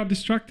 Oh, you got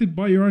distracted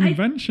by your own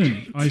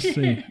invention. I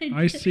see.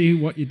 I see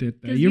what you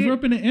did there. You're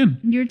rubbing it in.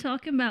 You're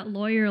talking about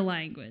lawyer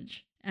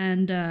language,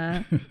 and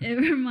it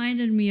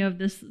reminded me of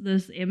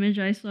this image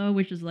I saw,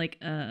 which is like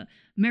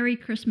 "Merry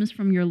Christmas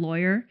from your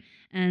lawyer."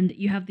 And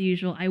you have the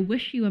usual, I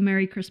wish you a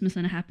Merry Christmas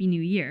and a Happy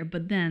New Year.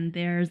 But then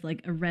there's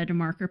like a red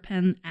marker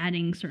pen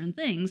adding certain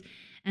things.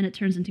 And it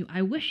turns into,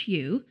 I wish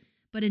you,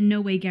 but in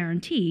no way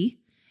guarantee,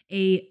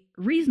 a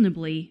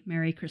reasonably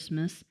Merry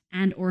Christmas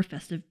and or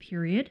festive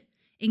period,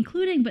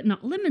 including but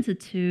not limited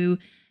to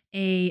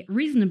a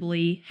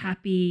reasonably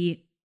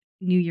Happy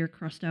New Year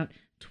crossed out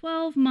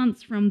 12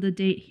 months from the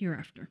date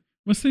hereafter.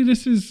 Well, see,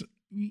 this is,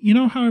 you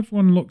know how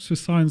everyone looks for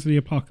signs of the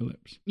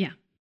apocalypse? Yeah.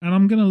 And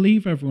I'm going to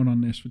leave everyone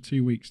on this for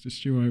 2 weeks to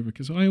stew over,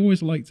 because I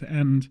always like to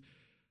end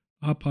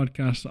our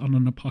podcast on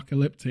an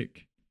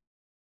apocalyptic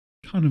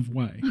kind of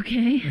way.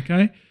 Okay.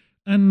 Okay?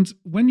 And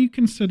when you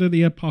consider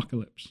the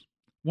apocalypse,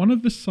 one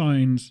of the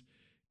signs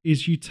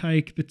is you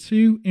take the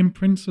two in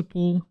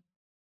principle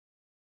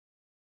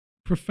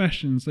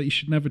professions that you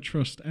should never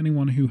trust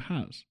anyone who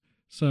has.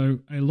 So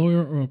a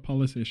lawyer or a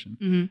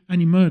politician,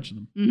 and you merge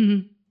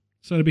them.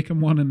 So they become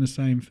one and the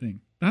same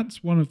thing.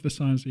 That's one of the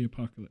signs of the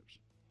apocalypse.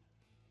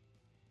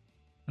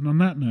 And on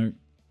that note,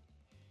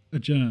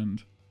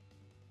 adjourned.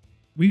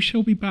 We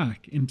shall be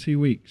back in 2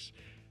 weeks.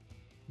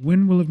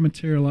 Wynn will have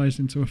materialized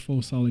into a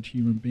full solid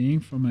human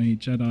being from a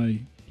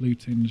Jedi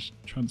blue-tinged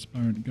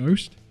transparent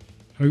ghost.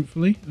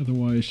 Hopefully,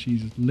 otherwise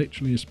she's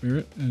literally a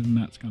spirit, and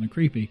that's kind of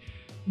creepy.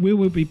 We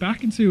will be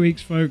back in 2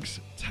 weeks, folks.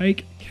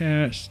 Take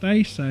care,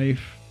 stay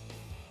safe,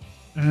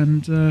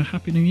 and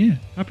Happy New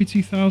Year. Happy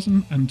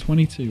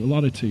 2022. A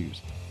lot of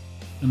twos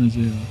and a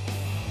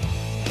zero.